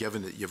 and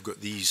given that you've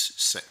got these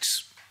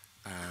 6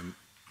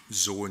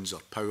 zones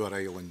or power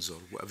islands or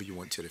whatever you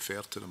want to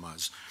refer to them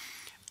as,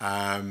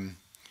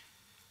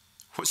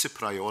 what's the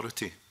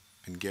priority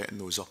in getting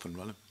those up and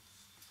running?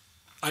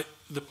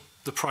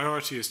 The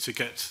priority is to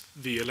get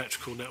the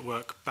electrical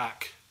network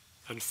back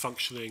and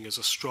functioning as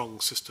a strong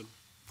system,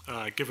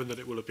 given that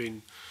it will have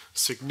been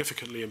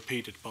significantly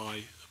impeded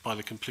by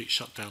the complete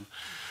shutdown.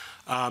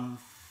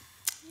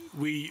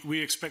 We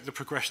expect the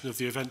progression of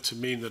the event to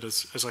mean that,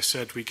 as I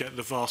said, we get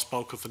the vast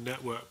bulk of the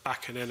network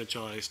back and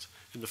energised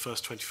in the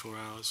first 24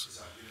 hours. Is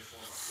that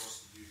uniform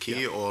across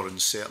the UK or in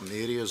certain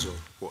areas, or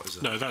what is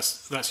it? No,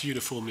 that's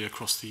uniformly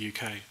across the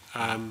UK.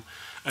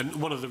 And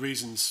one of the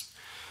reasons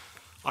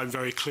I'm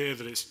very clear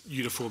that it's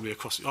uniformly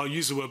across. I'll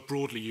use the word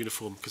broadly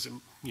uniform because,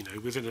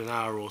 within an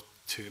hour or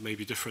two it may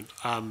be different.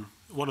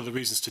 One of the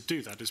reasons to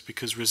do that is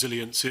because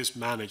resilience is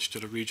managed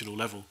at a regional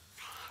level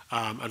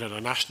and at a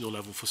national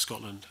level for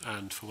Scotland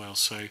and for Wales.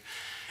 So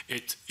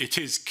it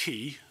is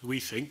key,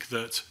 we think,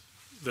 that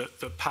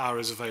power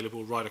is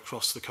available right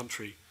across the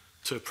country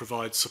to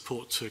provide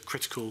support to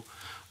critical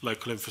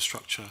local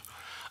infrastructure.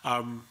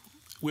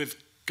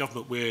 With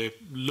government, we're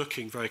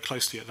looking very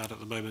closely at that at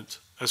the moment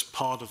as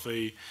part of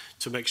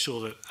to make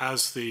sure that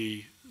as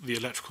the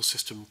electrical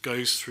system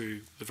goes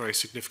through the very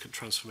significant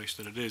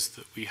transformation that it is,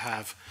 that we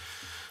have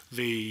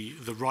the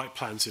right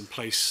plans in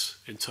place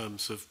in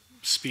terms of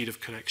speed of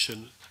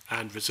connection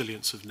and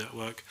resilience of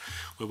network.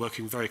 We're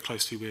working very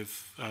closely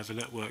with the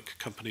network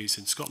companies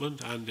in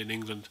Scotland and in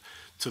England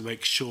to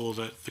make sure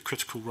that the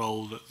critical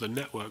role that the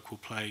network will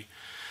play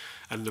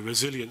and the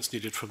resilience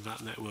needed from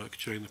that network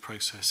during the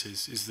process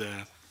is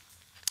there.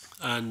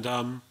 And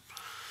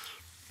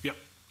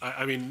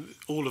I mean,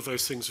 all of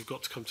those things have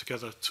got to come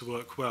together to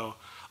work well.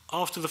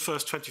 After the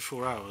first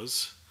 24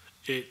 hours,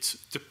 it's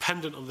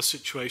dependent on the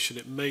situation.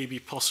 It may be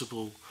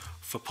possible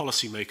for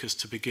policymakers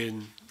to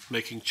begin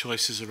making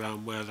choices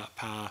around where that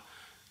power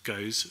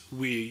goes.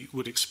 We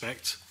would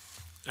expect,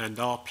 and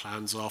our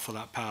plans are for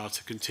that power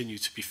to continue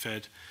to be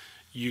fed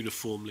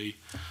uniformly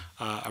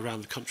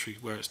around the country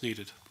where it's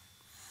needed.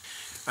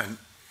 And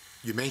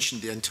you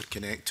mentioned the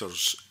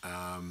interconnectors.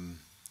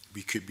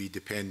 We could be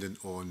dependent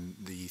on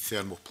the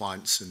thermal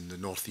plants in the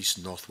northeast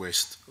and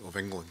northwest of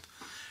England.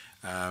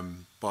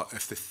 But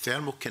if the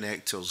thermal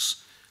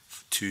connectors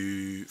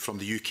from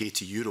the UK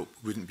to Europe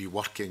wouldn't be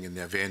working in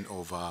the event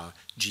of a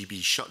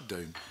GB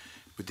shutdown,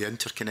 would the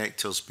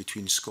interconnectors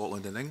between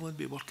Scotland and England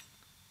be working?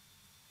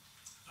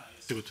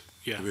 They would,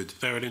 yeah. They would.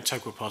 They're an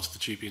integral part of the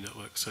GB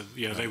network, so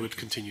yeah, right. They would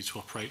continue to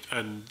operate,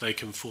 and they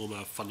can form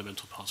a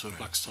fundamental part of a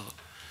black start.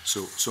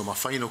 So my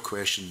final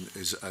question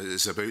is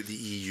about the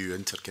EU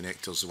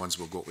interconnectors, the ones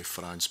we've got with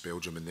France,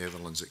 Belgium and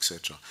Netherlands,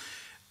 etc.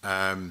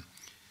 As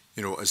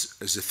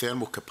the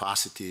thermal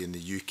capacity in the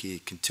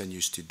UK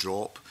continues to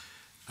drop,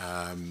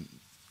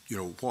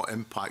 what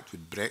impact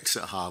would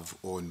Brexit have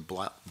on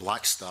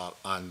Black Start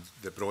and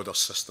the broader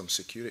system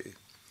security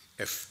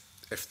if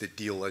the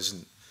deal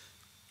isn't,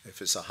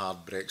 if it's a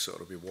hard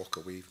Brexit or we walk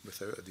away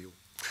without a deal?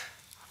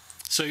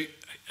 So,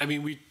 I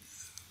mean,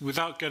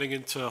 without getting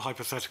into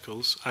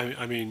hypotheticals,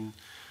 I mean,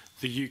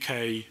 the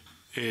UK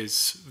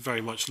is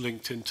very much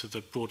linked into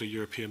the broader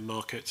European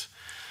market,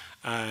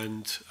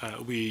 and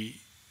we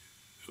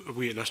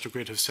at National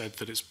Grid have said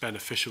that it's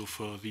beneficial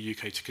for the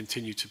UK to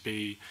continue to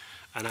be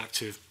an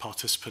active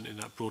participant in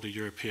that broader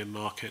European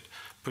market,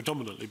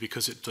 predominantly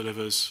because it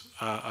delivers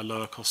a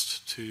lower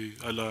cost to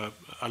a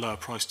lower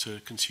price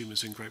to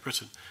consumers in Great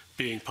Britain,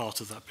 being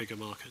part of that bigger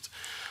market.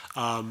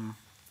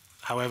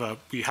 However,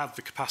 we have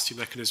the capacity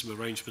mechanism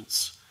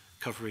arrangements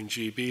covering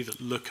GB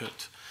that look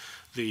at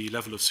the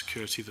level of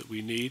security that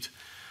we need.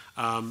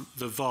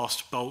 The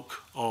vast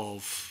bulk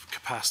of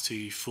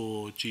capacity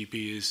for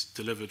GB is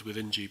delivered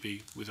within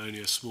GB, with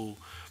only a small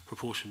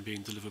proportion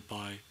being delivered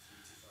by...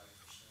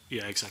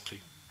 Yeah,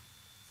 exactly.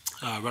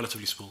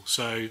 Relatively small.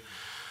 So,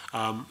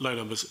 low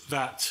numbers.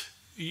 That,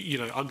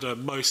 under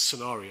most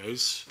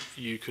scenarios,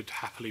 you could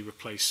happily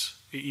replace,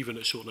 even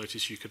at short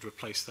notice, you could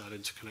replace that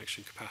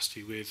interconnection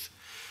capacity with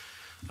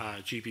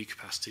GB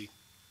capacity.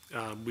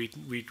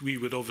 We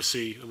would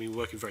obviously, I mean,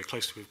 working very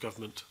closely with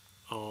government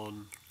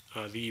on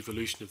the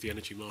evolution of the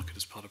energy market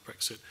as part of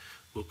Brexit.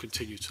 We'll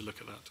continue to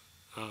look at that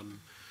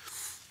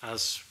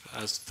as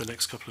the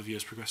next couple of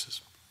years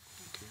progresses.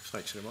 Okay,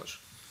 thanks very much.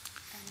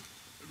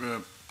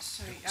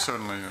 Sorry,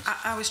 certainly. Yes.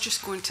 I was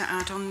just going to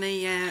add on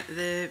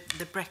the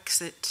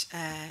Brexit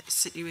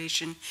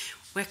situation.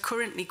 We're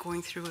currently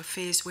going through a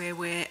phase where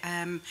we're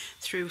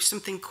through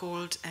something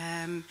called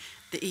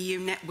the EU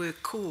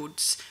network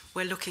codes,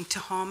 we're looking to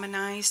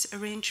harmonise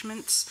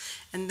arrangements,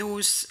 and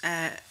those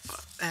are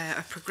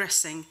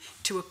progressing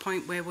to a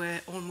point where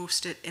we're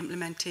almost at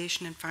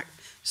implementation. In fact,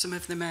 some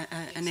of them are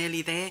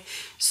nearly there.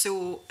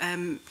 So,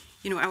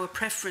 you know, our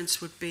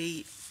preference would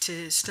be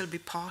to still be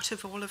part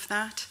of all of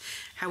that.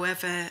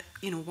 However,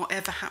 you know,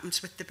 whatever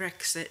happens with the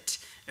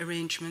Brexit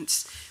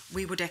arrangements,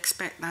 we would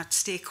expect that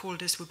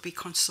stakeholders would be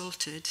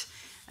consulted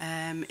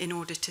in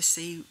order to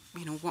see,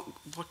 you know,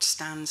 what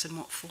stands and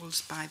what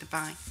falls by the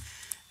by.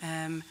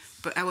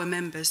 But our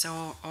members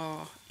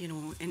are, you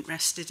know,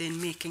 interested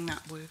in making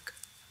that work.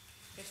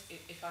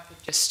 If I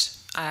could just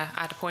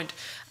add a point.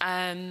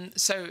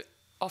 So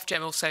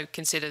Ofgem also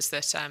considers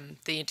that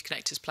the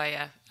interconnectors play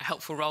a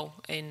helpful role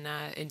in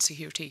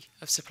security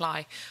of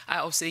supply.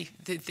 Obviously,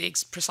 the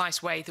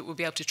precise way that we'll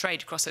be able to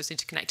trade across those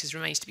interconnectors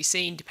remains to be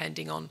seen,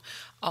 depending on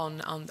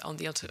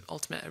the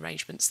ultimate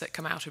arrangements that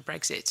come out of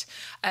Brexit.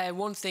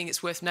 One thing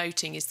that's worth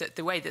noting is that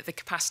the way that the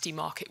capacity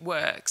market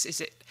works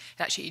is it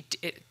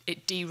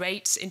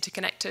derates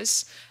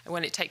interconnectors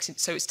when it takes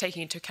so it's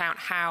taking into account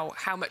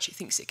how much it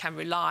thinks it can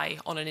rely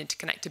on an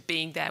interconnector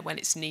being there when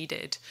it's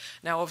needed.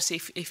 Now,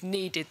 obviously, if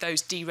needed,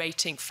 those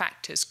derating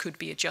factors could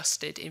be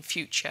adjusted in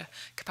future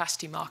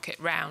capacity market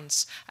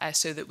rounds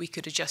so that we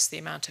could adjust the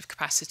amount of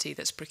capacity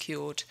that's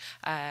procured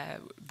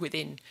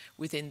within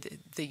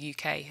the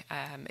UK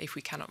if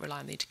we cannot rely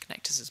on the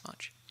interconnectors as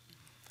much.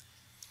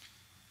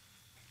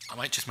 I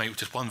might just make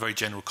just one very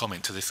general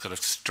comment to this kind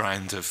of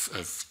strand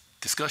of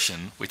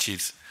discussion, which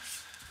is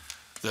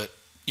that,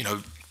 you know,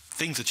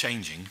 things are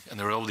changing and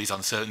there are all these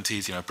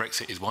uncertainties. You know,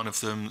 Brexit is one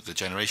of them. The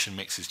generation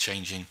mix is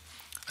changing.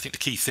 I think the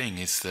key thing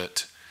is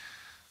that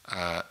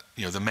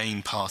you know, the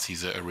main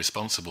parties that are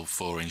responsible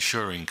for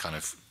ensuring kind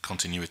of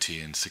continuity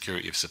and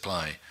security of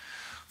supply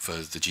for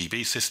the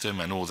GB system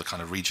and all the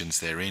kind of regions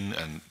they're in,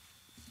 and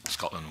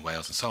Scotland and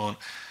Wales and so on,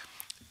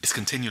 is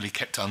continually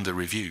kept under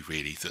review,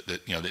 really.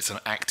 That you know, it's an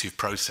active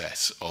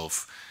process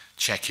of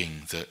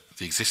checking that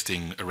the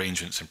existing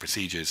arrangements and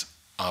procedures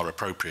are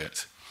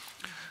appropriate.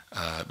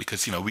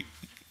 Because, you know,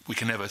 we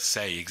can never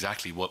say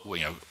exactly what,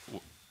 you know,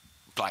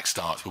 black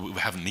start, we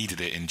haven't needed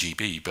it in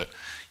GB, but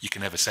you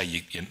can never say,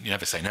 you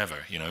never say never,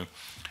 you know.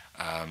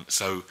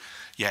 So,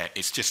 yeah,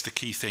 it's just the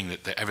key thing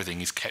that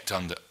everything is kept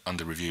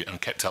under review and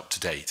kept up to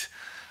date.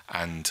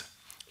 And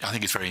I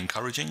think it's very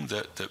encouraging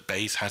that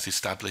BEIS has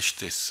established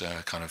this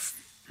kind of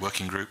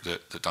working group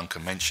that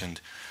Duncan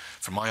mentioned.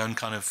 From my own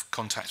kind of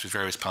contacts with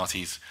various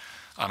parties,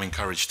 I'm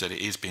encouraged that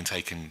it is being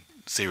taken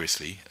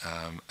seriously.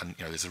 And,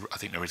 you know, I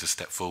think there is a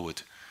step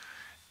forward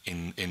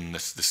in the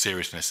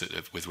seriousness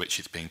with which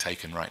it's being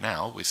taken right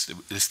now.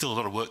 There's still a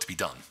lot of work to be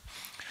done,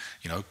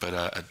 you know,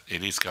 but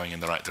it is going in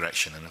the right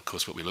direction. And of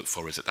course, what we look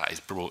for is that is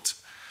brought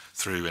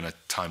through in a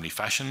timely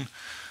fashion.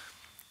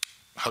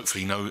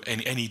 Hopefully,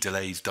 any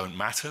delays don't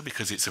matter,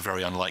 because it's a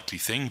very unlikely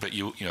thing. But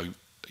you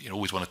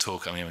always want to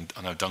talk. I mean,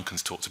 I know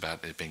Duncan's talked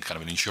about it being kind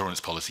of an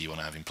insurance policy you want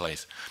to have in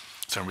place.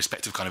 So in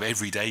respect of kind of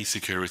everyday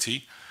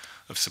security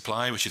of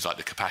supply, which is like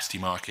the capacity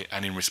market,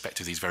 and in respect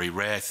of these very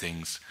rare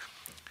things,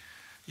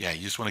 yeah,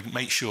 you just want to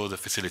make sure the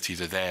facilities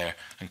are there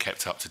and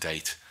kept up to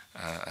date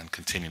and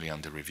continually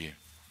under review.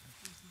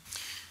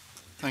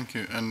 Thank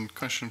you. And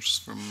questions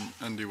from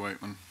Andy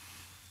Whiteman.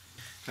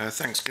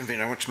 Thanks,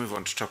 Convener. I want to move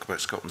on to talk about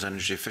Scotland's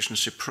energy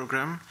efficiency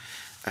programme.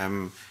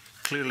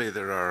 Clearly,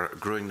 there are a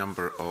growing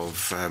number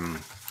of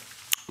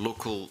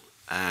local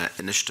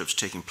initiatives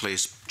taking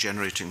place,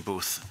 generating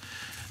both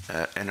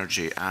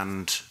energy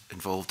and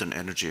involved in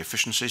energy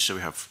efficiency. So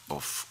we have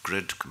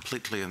off-grid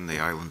completely in the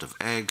island of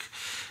Egg.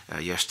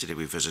 Yesterday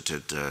we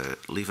visited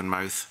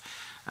Leavenmouth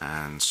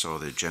and saw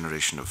the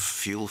generation of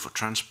fuel for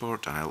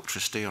transport and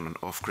electricity on an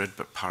off-grid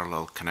but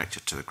parallel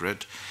connected to the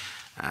grid.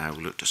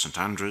 We looked at St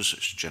Andrews,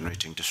 which is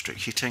generating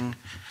district heating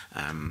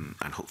and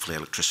hopefully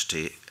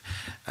electricity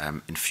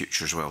in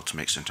future as well, to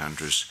make St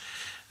Andrews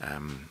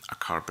a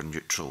carbon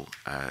neutral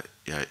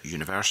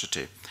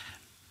university.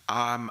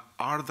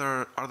 Are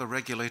there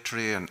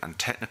regulatory and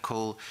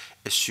technical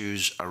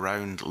issues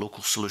around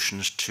local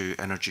solutions to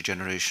energy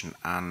generation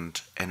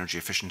and energy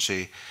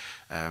efficiency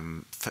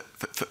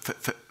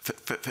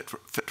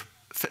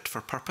fit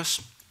for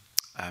purpose?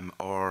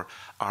 Or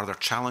are there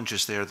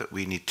challenges there that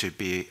we need to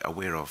be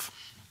aware of?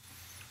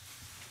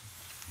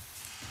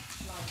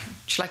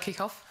 Shall I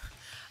kick off?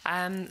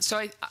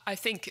 So I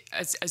think,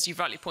 as you've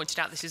rightly pointed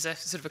out, this is a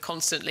sort of a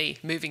constantly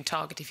moving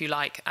target, if you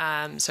like.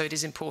 So it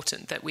is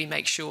important that we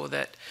make sure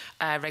that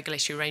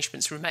regulatory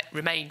arrangements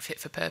remain fit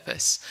for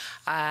purpose.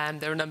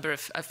 There are a number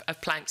of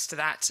planks to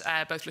that,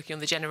 both looking on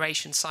the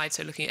generation side,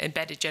 so looking at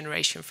embedded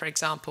generation, for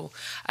example,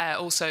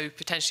 also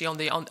potentially on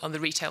the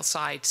retail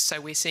side. So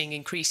we're seeing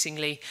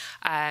increasingly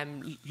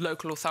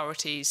local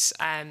authorities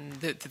and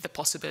the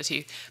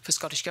possibility for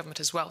Scottish Government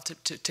as well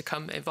to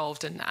come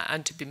involved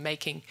and to be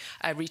making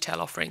retail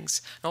offerings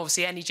offerings. And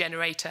obviously, any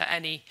generator,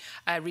 any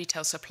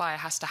retail supplier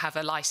has to have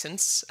a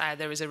licence.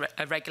 There is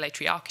a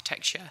regulatory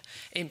architecture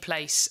in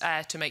place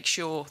to make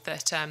sure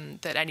that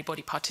that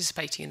anybody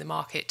participating in the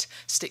market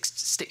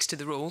sticks to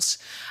the rules.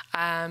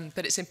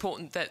 But it's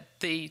important that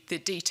the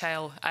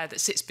detail that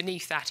sits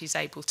beneath that is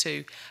able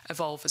to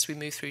evolve as we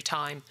move through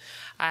time.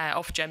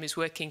 Ofgem is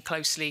working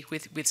closely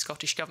with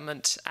Scottish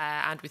Government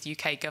and with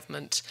UK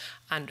Government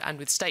and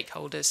with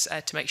stakeholders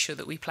to make sure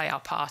that we play our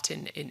part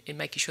in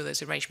making sure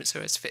those arrangements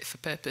are as fit for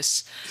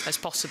purpose as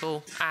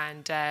possible.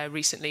 And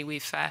recently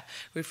we've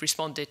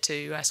responded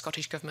to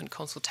Scottish Government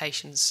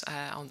consultations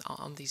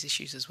on these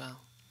issues as well.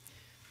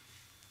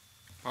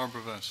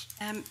 Barbara Vest.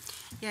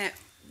 Yeah,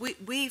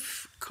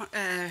 we've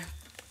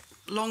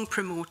long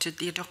promoted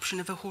the adoption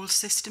of a whole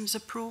systems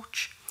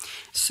approach.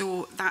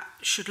 So that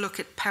should look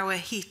at power,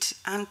 heat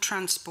and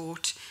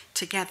transport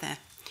together.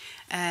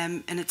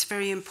 And it's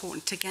very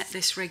important to get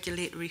this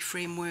regulatory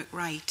framework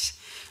right.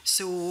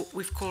 So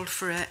we've called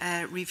for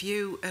a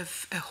review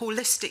of a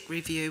holistic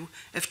review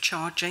of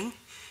charging,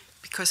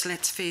 because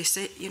let's face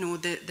it, you know,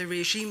 the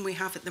regime we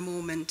have at the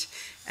moment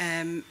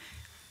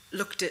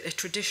looked at a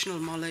traditional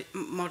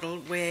model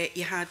where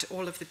you had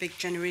all of the big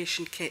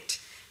generation kit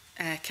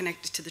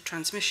connected to the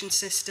transmission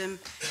system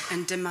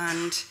and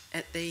demand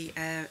at the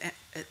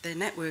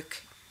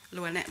network,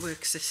 lower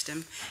network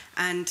system,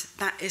 and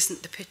that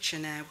isn't the picture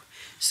now.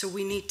 So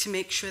we need to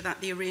make sure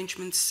that the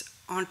arrangements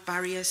aren't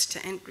barriers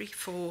to entry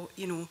for,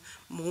 you know,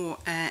 more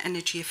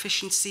energy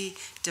efficiency,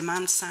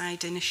 demand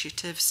side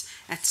initiatives,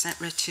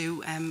 etc.,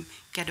 to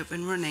get up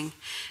and running.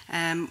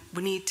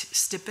 We need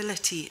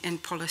stability in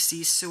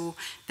policies, so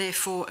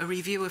therefore a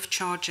review of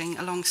charging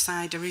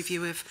alongside a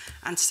review of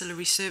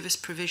ancillary service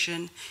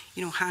provision,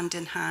 you know, hand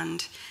in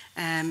hand,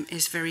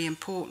 is very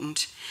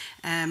important.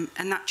 And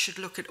that should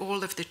look at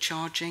all of the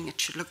charging.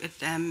 It should look at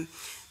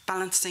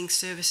balancing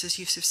services,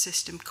 use of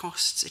system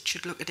costs. It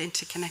should look at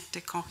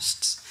interconnector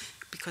costs,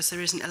 because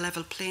there isn't a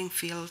level playing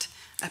field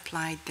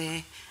applied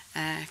there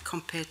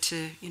compared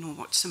to, you know,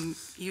 what some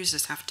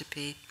users have to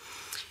pay.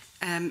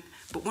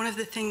 But one of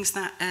the things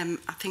that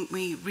I think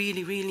we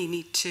really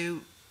need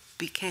to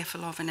be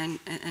careful of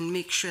and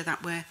make sure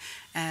that we're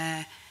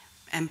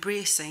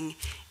embracing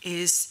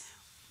is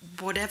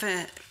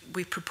whatever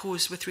we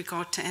propose with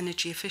regard to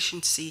energy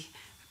efficiency,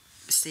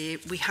 say,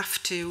 we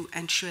have to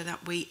ensure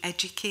that we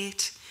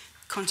educate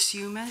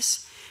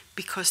consumers,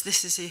 because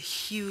this is a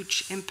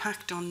huge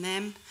impact on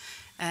them.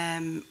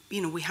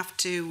 You know, we have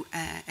to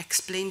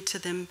explain to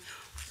them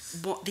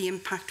what the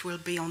impact will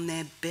be on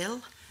their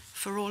bill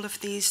for all of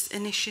these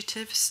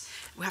initiatives.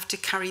 We have to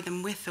carry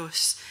them with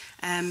us,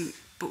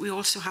 but we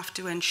also have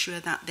to ensure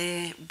that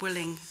they're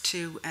willing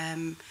to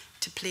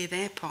play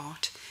their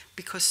part,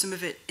 because some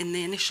of it in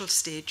the initial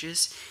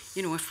stages,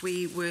 you know, if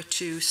we were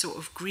to sort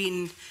of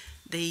green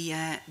the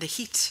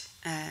heat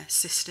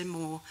system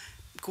or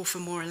go for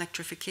more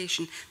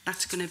electrification,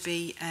 that's going to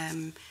be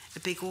a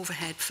big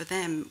overhead for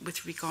them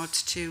with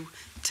regards to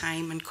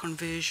time and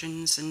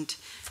conversions and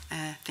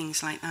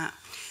things like that.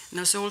 And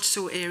there's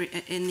also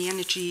in the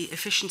energy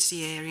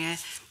efficiency area,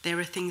 there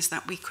are things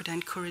that we could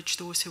encourage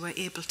those who are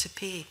able to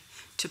pay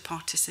to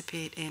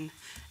participate in,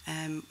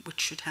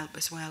 which should help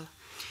as well.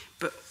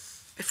 But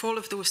if all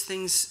of those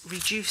things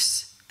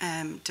reduce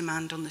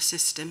demand on the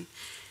system,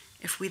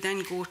 if we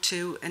then go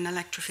to an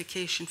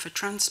electrification for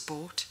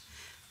transport,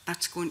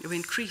 that's going to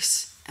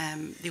increase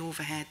the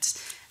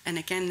overheads. And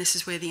again, this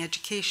is where the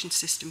education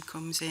system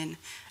comes in,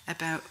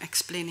 about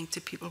explaining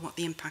to people what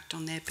the impact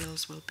on their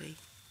bills will be.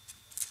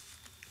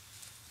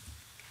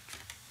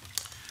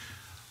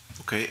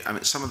 Okay, I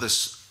mean, some of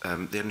this,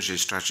 the energy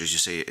strategy, as you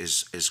say,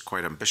 is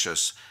quite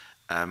ambitious,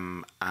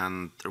 and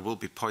there will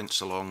be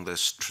points along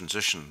this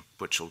transition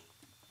which will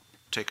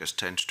take us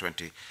 10 to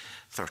 20,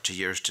 30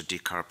 years to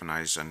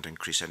decarbonise and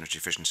increase energy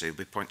efficiency. There will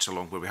be points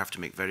along where we have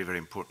to make very, very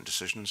important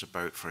decisions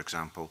about, for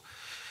example,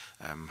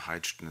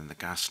 hydrogen in the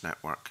gas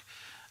network.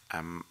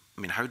 I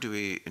mean, how do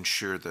we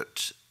ensure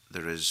that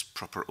there is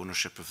proper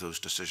ownership of those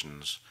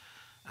decisions?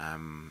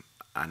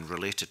 And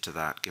related to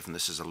that, given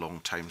this is a long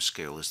time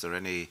scale, is there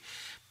any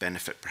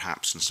benefit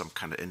perhaps in some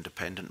kind of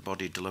independent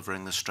body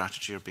delivering this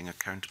strategy or being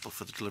accountable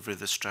for the delivery of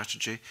this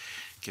strategy,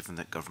 given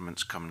that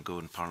governments come and go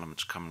and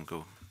parliaments come and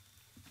go?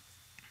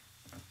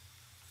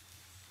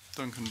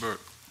 Duncan, Burt.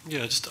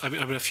 Yeah, I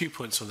mean, a few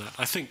points on that.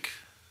 I think,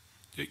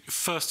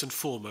 first and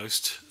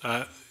foremost,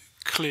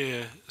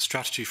 clear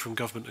strategy from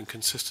government and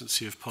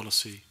consistency of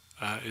policy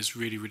is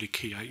really, really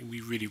key.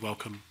 We really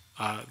welcome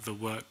the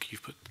work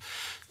you've put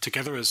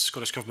together as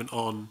Scottish Government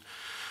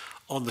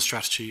on the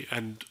strategy,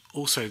 and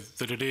also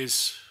that it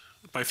is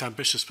both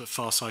ambitious but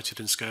far-sighted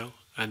in scale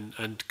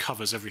and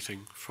covers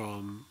everything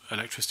from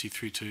electricity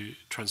through to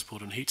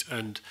transport and heat.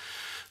 And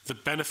the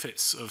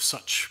benefits of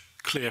such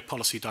clear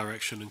policy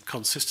direction and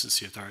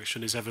consistency of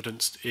direction is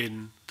evidenced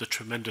in the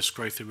tremendous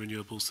growth in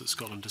renewables that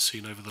Scotland has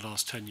seen over the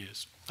last 10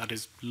 years. That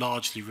is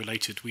largely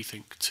related, we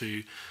think,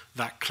 to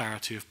that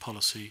clarity of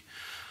policy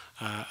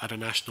at a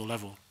national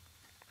level.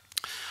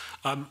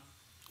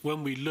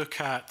 When we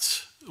look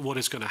at what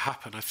is going to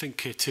happen, I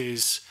think it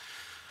is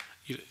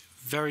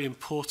very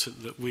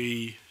important that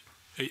we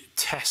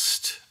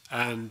test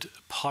and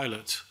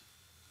pilot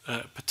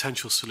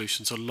potential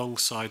solutions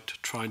alongside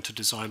trying to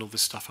design all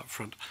this stuff up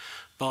front.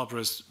 Barbara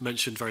has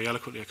mentioned very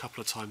eloquently a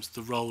couple of times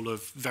the role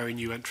of very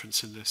new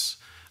entrants in this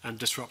and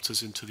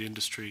disruptors into the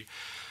industry.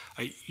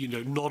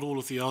 Not all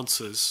of the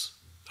answers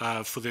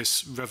for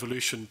this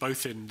revolution,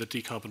 both in the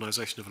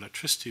decarbonisation of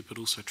electricity, but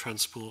also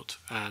transport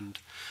and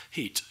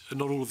heat. And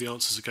not all of the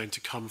answers are going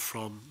to come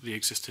from the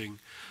existing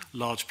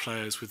large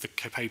players with the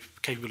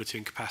capability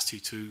and capacity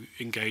to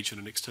engage in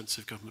an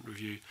extensive government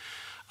review.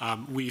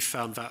 We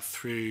found that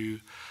through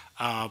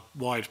our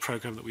wide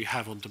programme that we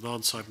have on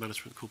demand-side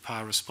management called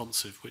Power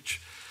Responsive,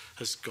 which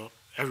has got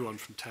everyone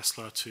from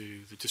Tesla to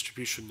the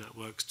distribution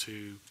networks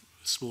to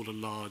small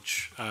and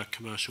large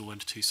commercial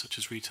entities such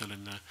as retail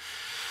in there,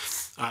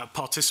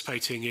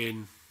 participating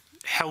in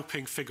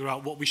helping figure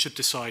out what we should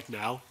decide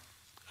now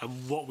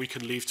and what we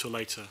can leave till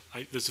later.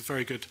 There's a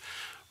very good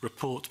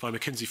report by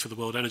McKinsey for the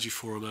World Energy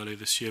Forum earlier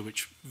this year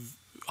which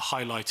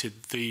highlighted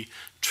the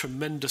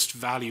tremendous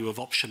value of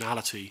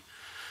optionality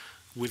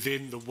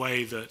within the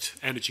way that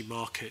energy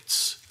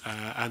markets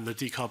and the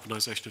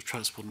decarbonisation of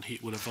transport and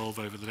heat will evolve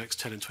over the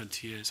next 10 and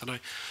 20 years. And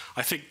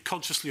I think,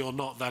 consciously or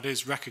not, that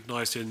is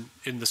recognised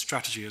in the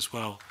strategy as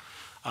well,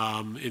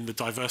 in the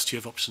diversity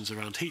of options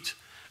around heat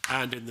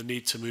and in the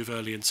need to move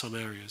early in some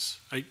areas.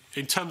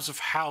 In terms of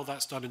how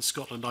that's done in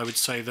Scotland, I would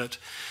say that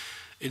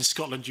in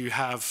Scotland you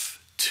have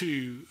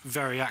two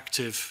very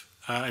active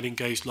and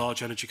engaged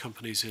large energy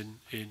companies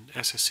in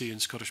SSE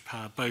and Scottish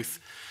Power, both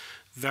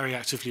very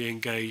actively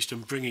engaged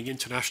and bringing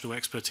international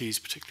expertise,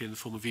 particularly in the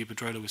form of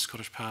Iberdrola with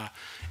Scottish Power,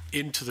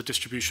 into the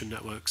distribution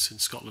networks in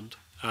Scotland.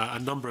 A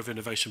number of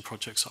innovation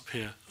projects up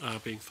here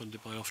being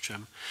funded by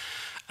Ofgem.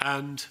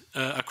 And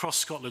across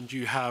Scotland,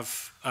 you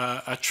have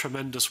a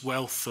tremendous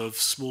wealth of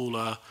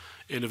smaller,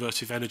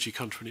 innovative energy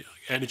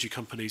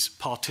companies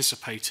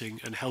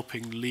participating and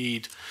helping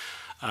lead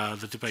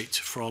the debate,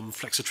 from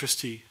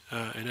Flexitricity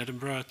in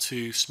Edinburgh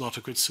to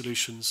Smarter Grid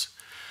Solutions,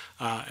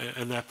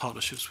 and their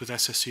partnerships with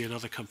SSE and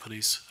other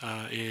companies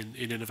in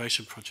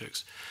innovation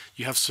projects.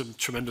 You have some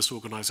tremendous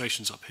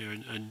organisations up here,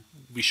 and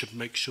we should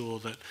make sure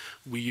that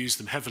we use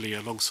them heavily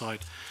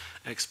alongside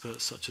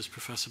experts such as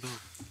Professor Bill.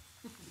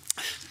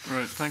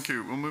 Right, thank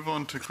you. We'll move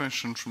on to a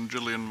question from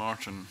Gillian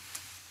Martin.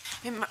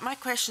 My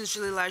question is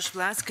really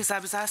largely answered, because I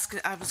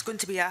was going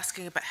to be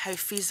asking about how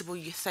feasible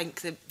you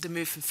think the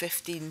move from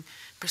 15%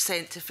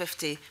 to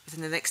 50%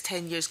 within the next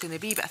 10 years is going to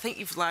be, but I think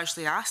you've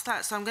largely asked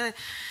that. So I'm going to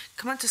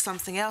come on to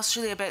something else,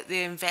 really, about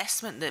the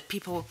investment that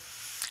people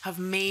have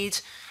made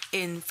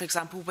in, for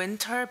example,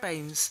 wind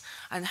turbines,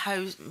 and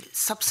how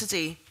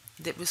subsidy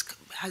that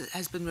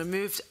has been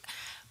removed.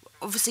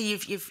 Obviously,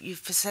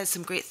 you've said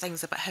some great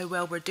things about how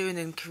well we're doing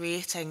in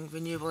creating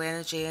renewable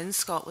energy in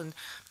Scotland,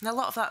 and a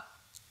lot of that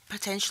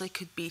potentially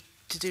could be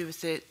to do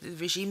with the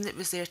regime that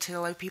was there to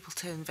allow people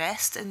to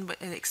invest in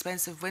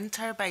expensive wind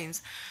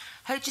turbines.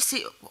 How do you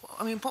see?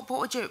 I mean, what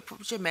would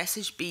your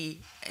message be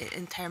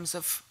in terms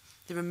of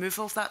the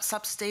removal of that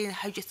subsidy, and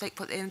how do you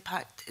think what the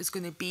impact is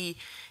going to be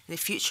in the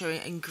future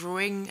in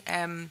growing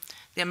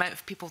the amount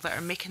of people that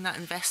are making that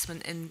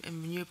investment in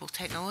renewable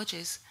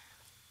technologies?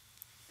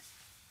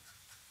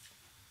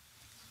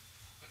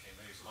 Okay,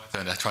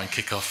 maybe I try and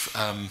kick off.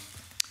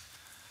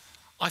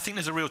 I think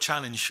there's a real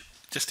challenge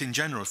just in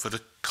general for the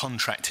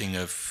contracting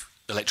of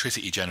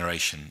electricity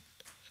generation.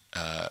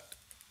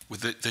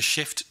 With the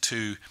shift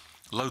to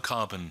low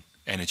carbon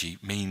energy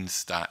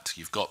means that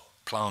you've got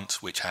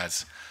plant which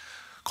has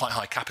quite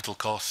high capital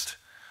cost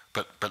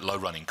but low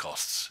running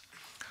costs.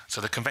 So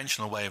the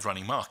conventional way of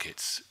running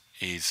markets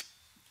is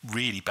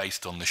really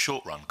based on the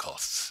short run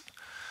costs.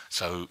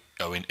 So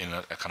in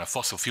a kind of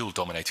fossil fuel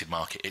dominated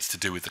market, it's to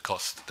do with the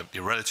cost,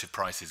 the relative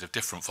prices of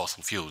different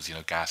fossil fuels,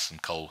 gas and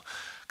coal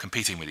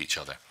competing with each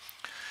other.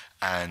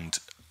 And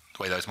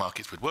the way those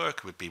markets would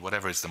work would be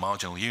whatever is the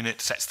marginal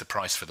unit sets the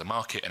price for the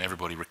market, and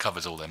everybody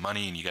recovers all their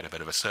money, and you get a bit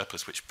of a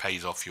surplus which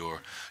pays off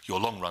your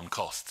long-run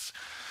costs.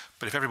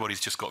 But if everybody's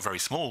just got very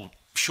small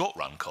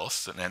short-run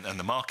costs, and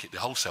the market,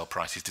 the wholesale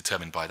price is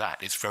determined by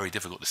that, it's very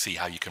difficult to see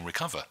how you can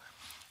recover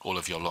all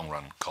of your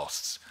long-run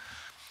costs.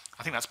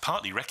 I think that's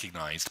partly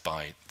recognised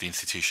by the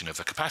institution of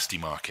a capacity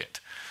market,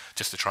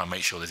 just to try and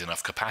make sure there's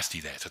enough capacity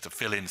there, so to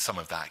fill in some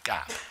of that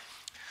gap.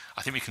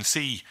 I think we can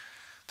see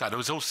that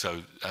was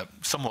also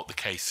somewhat the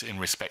case in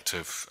respect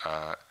of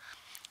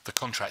the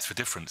contracts for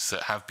difference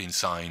that have been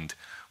signed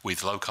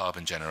with low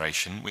carbon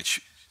generation, which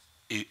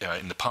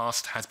in the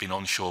past has been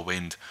onshore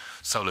wind,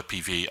 solar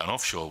PV and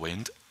offshore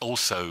wind,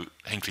 also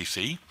Hinkley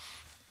C.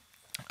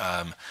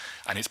 And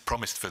it's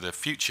promised for the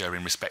future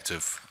in respect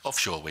of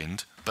offshore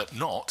wind, but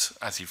not,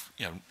 as you've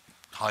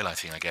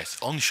highlighting, I guess,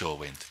 onshore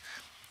wind.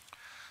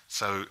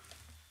 So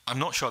I'm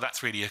not sure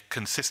that's really a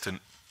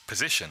consistent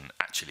position,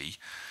 actually,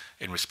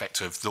 in respect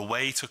of the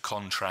way to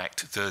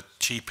contract the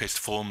cheapest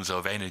forms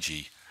of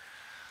energy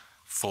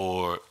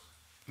for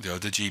the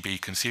GB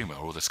consumer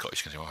or the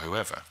Scottish consumer or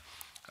whoever.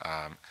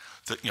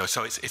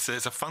 So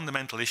there's a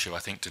fundamental issue, I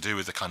think, to do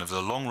with the kind of the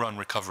long-run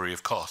recovery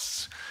of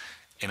costs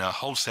in a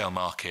wholesale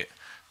market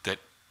that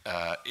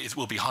it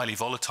will be highly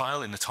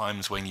volatile in the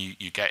times when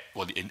you get,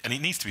 and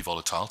it needs to be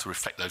volatile to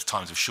reflect those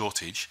times of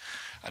shortage,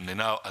 and they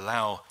now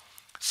allow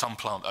some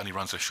plant that only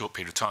runs for a short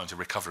period of time to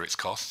recover its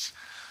costs.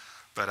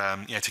 But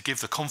to give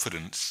the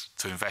confidence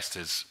to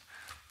investors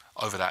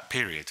over that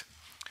period.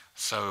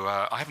 So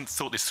I haven't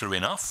thought this through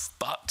enough,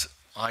 but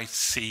I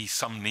see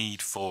some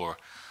need for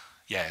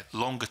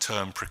longer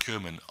term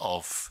procurement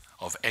of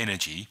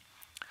energy.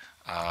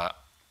 I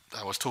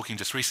was talking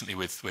just recently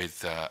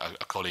with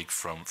a colleague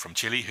from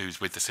Chile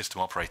who's with the system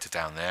operator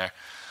down there.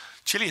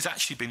 Chile has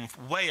actually been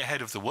way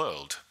ahead of the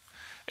world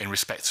in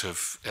respect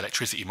of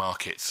electricity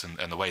markets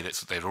and the way that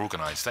they're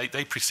organised.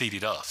 They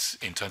preceded us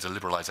in terms of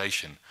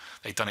liberalisation.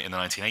 They'd done it in the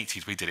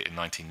 1980s, we did it in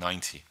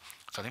 1990.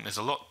 So I think there's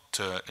a lot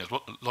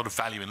of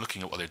value in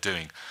looking at what they're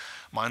doing.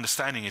 My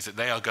understanding is that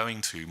they are going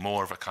to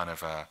more of a kind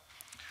of a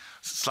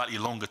slightly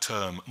longer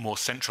term, more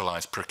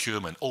centralised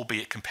procurement,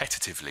 albeit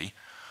competitively,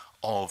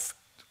 of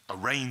a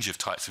range of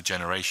types of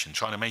generation,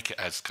 trying to make it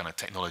as kind of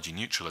technology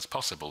neutral as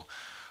possible.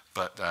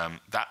 But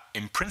that,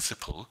 in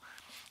principle,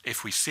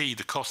 if we see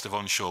the cost of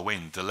onshore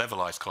wind, the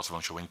levelised cost of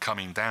onshore wind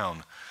coming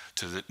down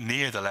to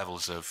near the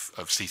levels of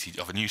a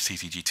new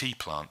CCGT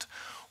plant,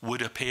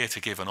 would appear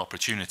to give an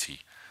opportunity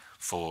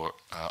for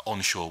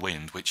onshore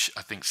wind, which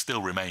I think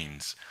still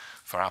remains,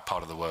 for our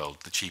part of the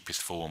world, the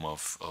cheapest form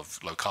of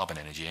low carbon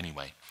energy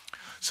anyway.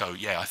 So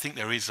I think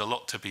there is a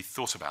lot to be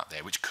thought about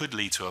there, which could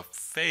lead to a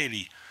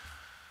fairly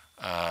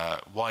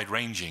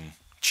wide-ranging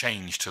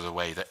change to the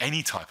way that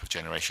any type of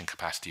generation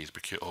capacity is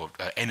procured, or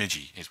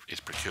energy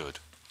is procured.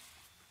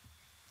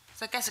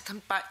 So I guess it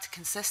comes back to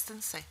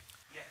consistency.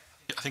 Yeah,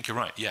 I think you're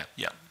right. Yeah.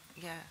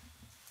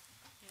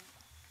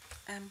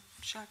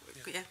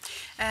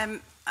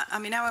 I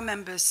mean, our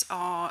members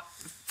are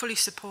fully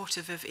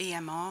supportive of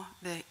EMR,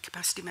 the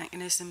capacity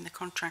mechanism, the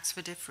contracts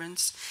for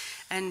difference,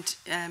 and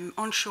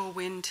onshore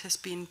wind has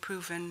been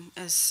proven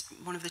as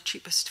one of the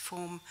cheapest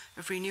form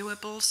of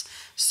renewables.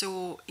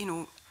 So,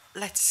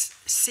 let's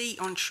see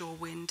onshore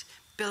wind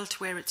built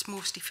where it's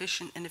most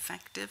efficient and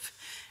effective,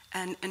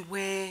 and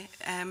where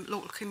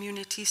local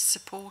communities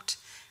support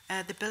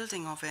the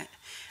building of it.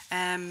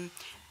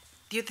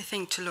 The other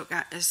thing to look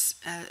at as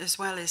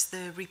well is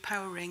the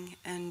repowering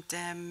and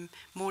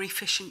more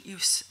efficient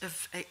use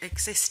of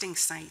existing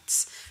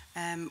sites,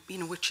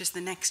 which is the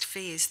next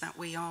phase that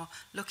we are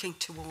looking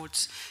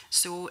towards.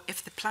 So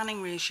if the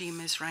planning regime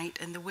is right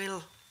and the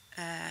will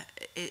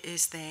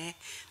is there,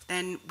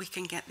 then we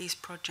can get these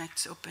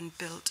projects up and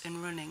built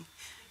and running.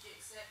 Would you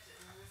accept that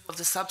the removal of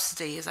the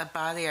subsidy is a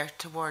barrier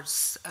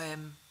towards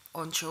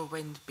onshore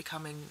wind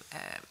becoming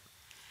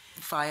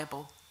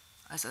viable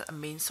as a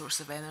main source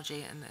of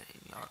energy? And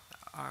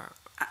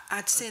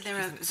I'd say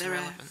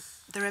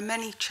there are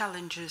many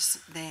challenges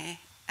there.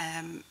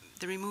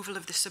 The removal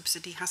of the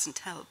subsidy hasn't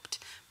helped,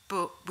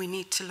 but we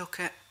need to look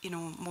at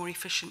more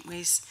efficient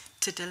ways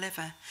to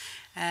deliver.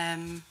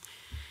 The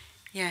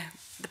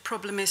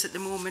problem is at the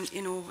moment,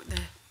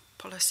 the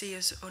policy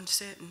is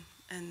uncertain,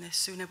 and the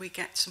sooner we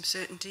get some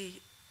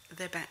certainty,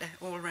 the better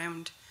all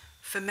round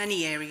for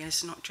many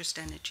areas, not just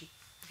energy.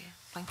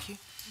 Thank you.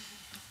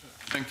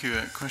 Thank you.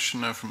 A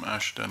question now from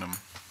Ash Denham.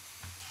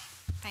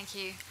 Thank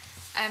you.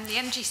 The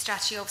energy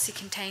strategy obviously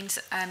contains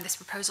this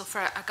proposal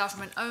for a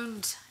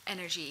government-owned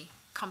energy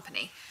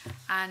company,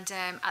 and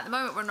at the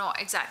moment we're not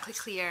exactly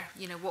clear,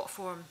 what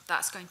form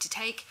that's going to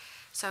take.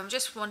 So I'm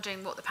just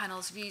wondering what the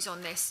panel's views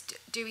on this.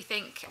 Do we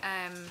think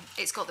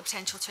it's got the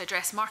potential to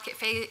address market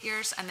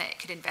failures and that it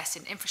could invest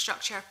in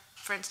infrastructure,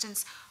 for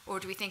instance, or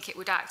do we think it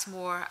would act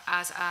more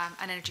as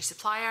an energy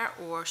supplier,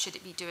 or should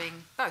it be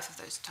doing both of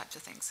those types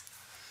of things?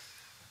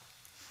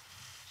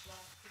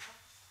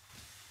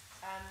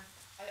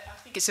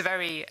 I think it's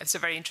a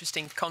very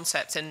interesting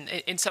concept, and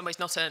in some ways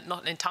not an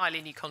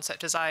entirely new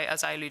concept, as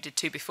I alluded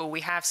to before.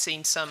 We have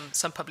seen some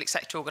public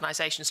sector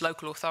organisations,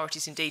 local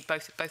authorities indeed,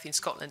 both in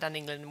Scotland and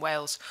England and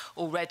Wales,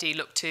 already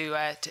look to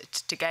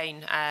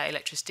gain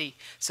electricity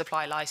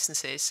supply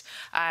licences.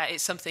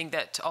 It's something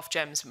that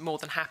Ofgem's more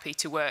than happy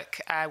to work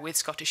with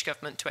Scottish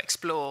Government to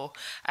explore.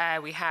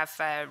 We have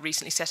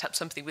recently set up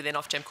something within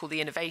Ofgem called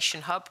the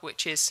Innovation Hub,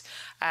 which is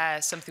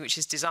something which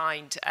is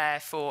designed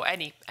for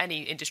any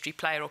industry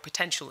player or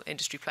potential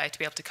industry player to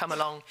be able to come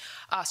along,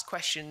 ask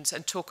questions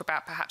and talk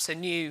about perhaps a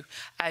new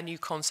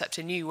concept,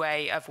 a new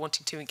way of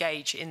wanting to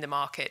engage in the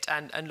market,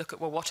 and look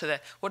at, well, what are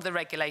the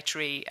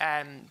regulatory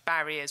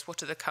barriers,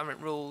 what are the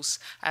current rules,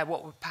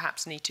 what would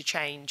perhaps need to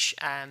change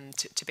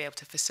to be able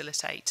to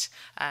facilitate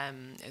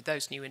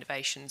those new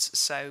innovations.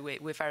 So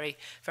we're very,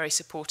 very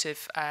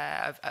supportive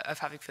of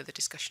having further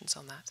discussions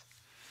on that.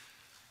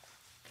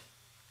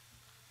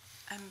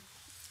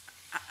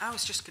 I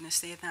was just going to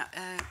say that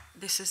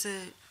this is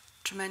a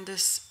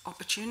tremendous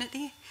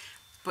opportunity,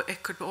 but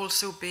it could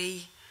also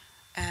be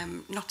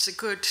not so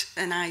good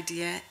an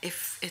idea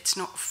if it's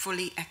not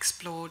fully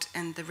explored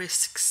and the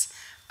risks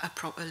are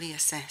properly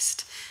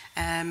assessed.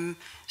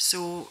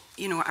 So,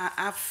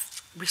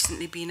 I've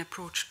recently been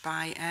approached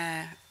by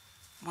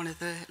one of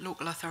the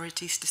local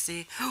authorities to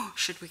say, oh,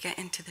 should we get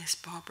into this,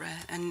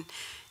 Barbara? And,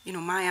 you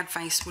know, my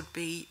advice would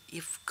be,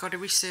 you've got to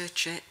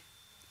research it.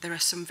 There are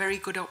some very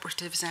good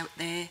operatives out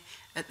there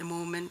at the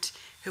moment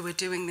who are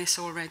doing this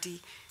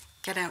already.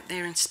 Get out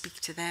there and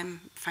speak to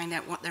them, find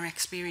out what their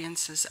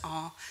experiences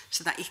are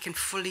so that you can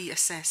fully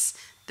assess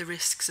the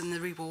risks and the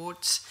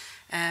rewards.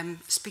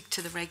 Speak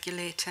to the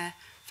regulator,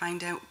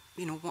 find out,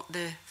 you know, what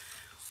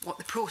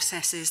the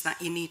process is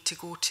that you need to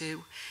go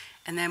to.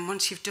 And then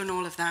once you've done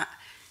all of that,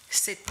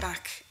 sit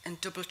back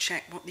and double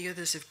check what the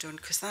others have done,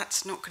 because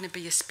that's not going to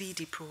be a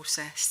speedy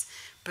process,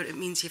 but it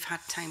means you've had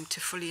time to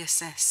fully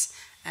assess,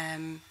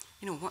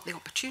 you know, what the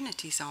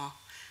opportunities are.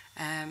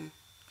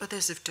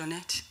 Others have done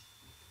it.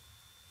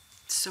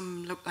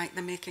 Some look like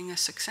they're making a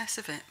success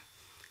of it.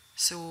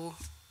 So,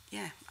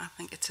 yeah, I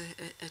think it's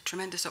a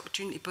tremendous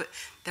opportunity. But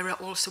there are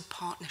also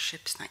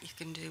partnerships that you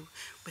can do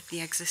with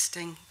the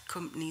existing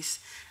companies.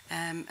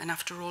 And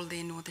after all,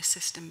 they know the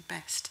system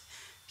best.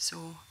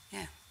 So,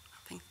 yeah,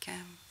 I think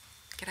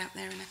get out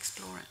there and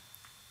explore it.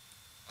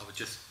 I would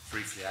just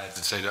briefly add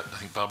and say that I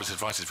think Barbara's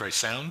advice is very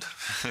sound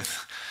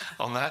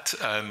on that.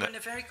 And a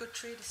very good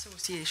trade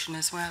association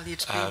as well.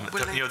 You'd be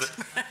willing you know,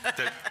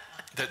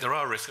 there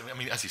are risks. I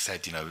mean, as you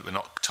said, you know, we're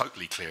not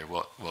totally clear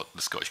what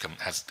the Scottish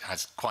Government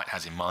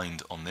has in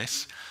mind on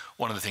this.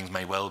 One of the things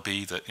may well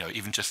be that, you know,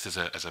 even just as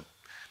a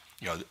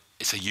you know,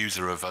 it's a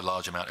user of a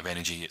large amount of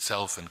energy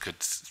itself and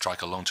could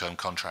strike a long-term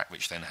contract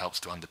which then helps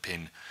to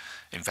underpin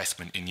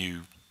investment in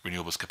new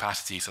renewables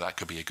capacity, so that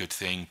could be a good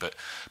thing. But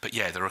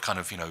yeah, there are kind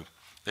of, you know,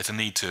 there's a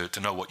need to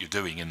know what you're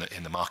doing in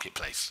the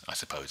marketplace, I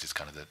suppose, is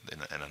kind of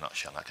in a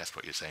nutshell. I guess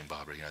what you're saying,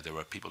 Barbara. You know, there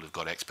are people who've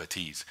got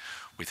expertise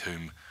with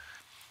whom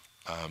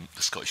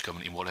the Scottish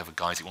Government, in whatever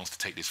guise it wants to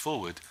take this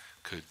forward,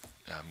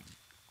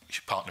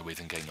 should partner with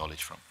and gain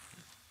knowledge from.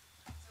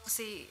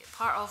 See,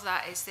 part of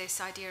that is this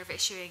idea of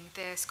issuing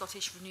the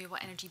Scottish Renewable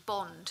Energy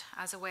Bond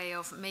as a way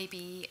of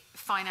maybe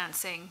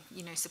financing,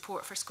 you know,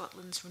 support for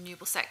Scotland's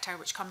renewable sector,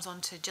 which comes on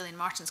to Gillian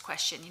Martin's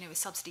question, you know, with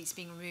subsidies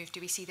being removed, do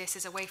we see this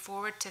as a way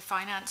forward to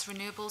finance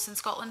renewables in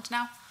Scotland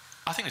now?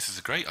 I think this is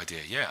a great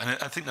idea, yeah. And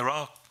I think there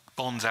are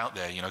bonds out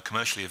there, you know,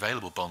 commercially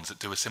available bonds that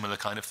do a similar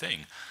kind of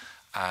thing.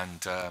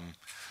 And,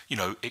 you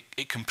know,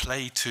 it can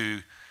play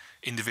to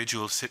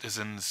individual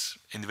citizens,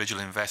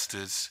 individual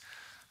investors,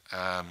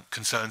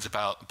 concerns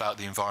about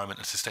the environment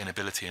and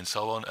sustainability and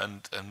so on,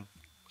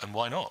 and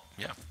why not?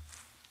 Yeah.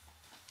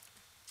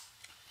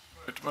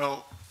 Right,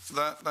 well,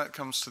 that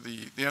comes to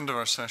the end of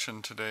our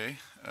session today,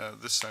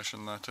 this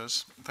session that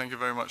is. Thank you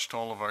very much to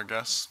all of our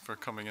guests for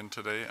coming in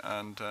today,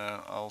 and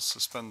I'll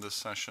suspend this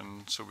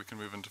session so we can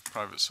move into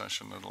private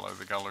session and allow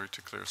the gallery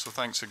to clear. So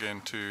thanks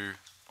again to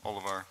all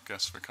of our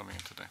guests for coming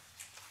in today.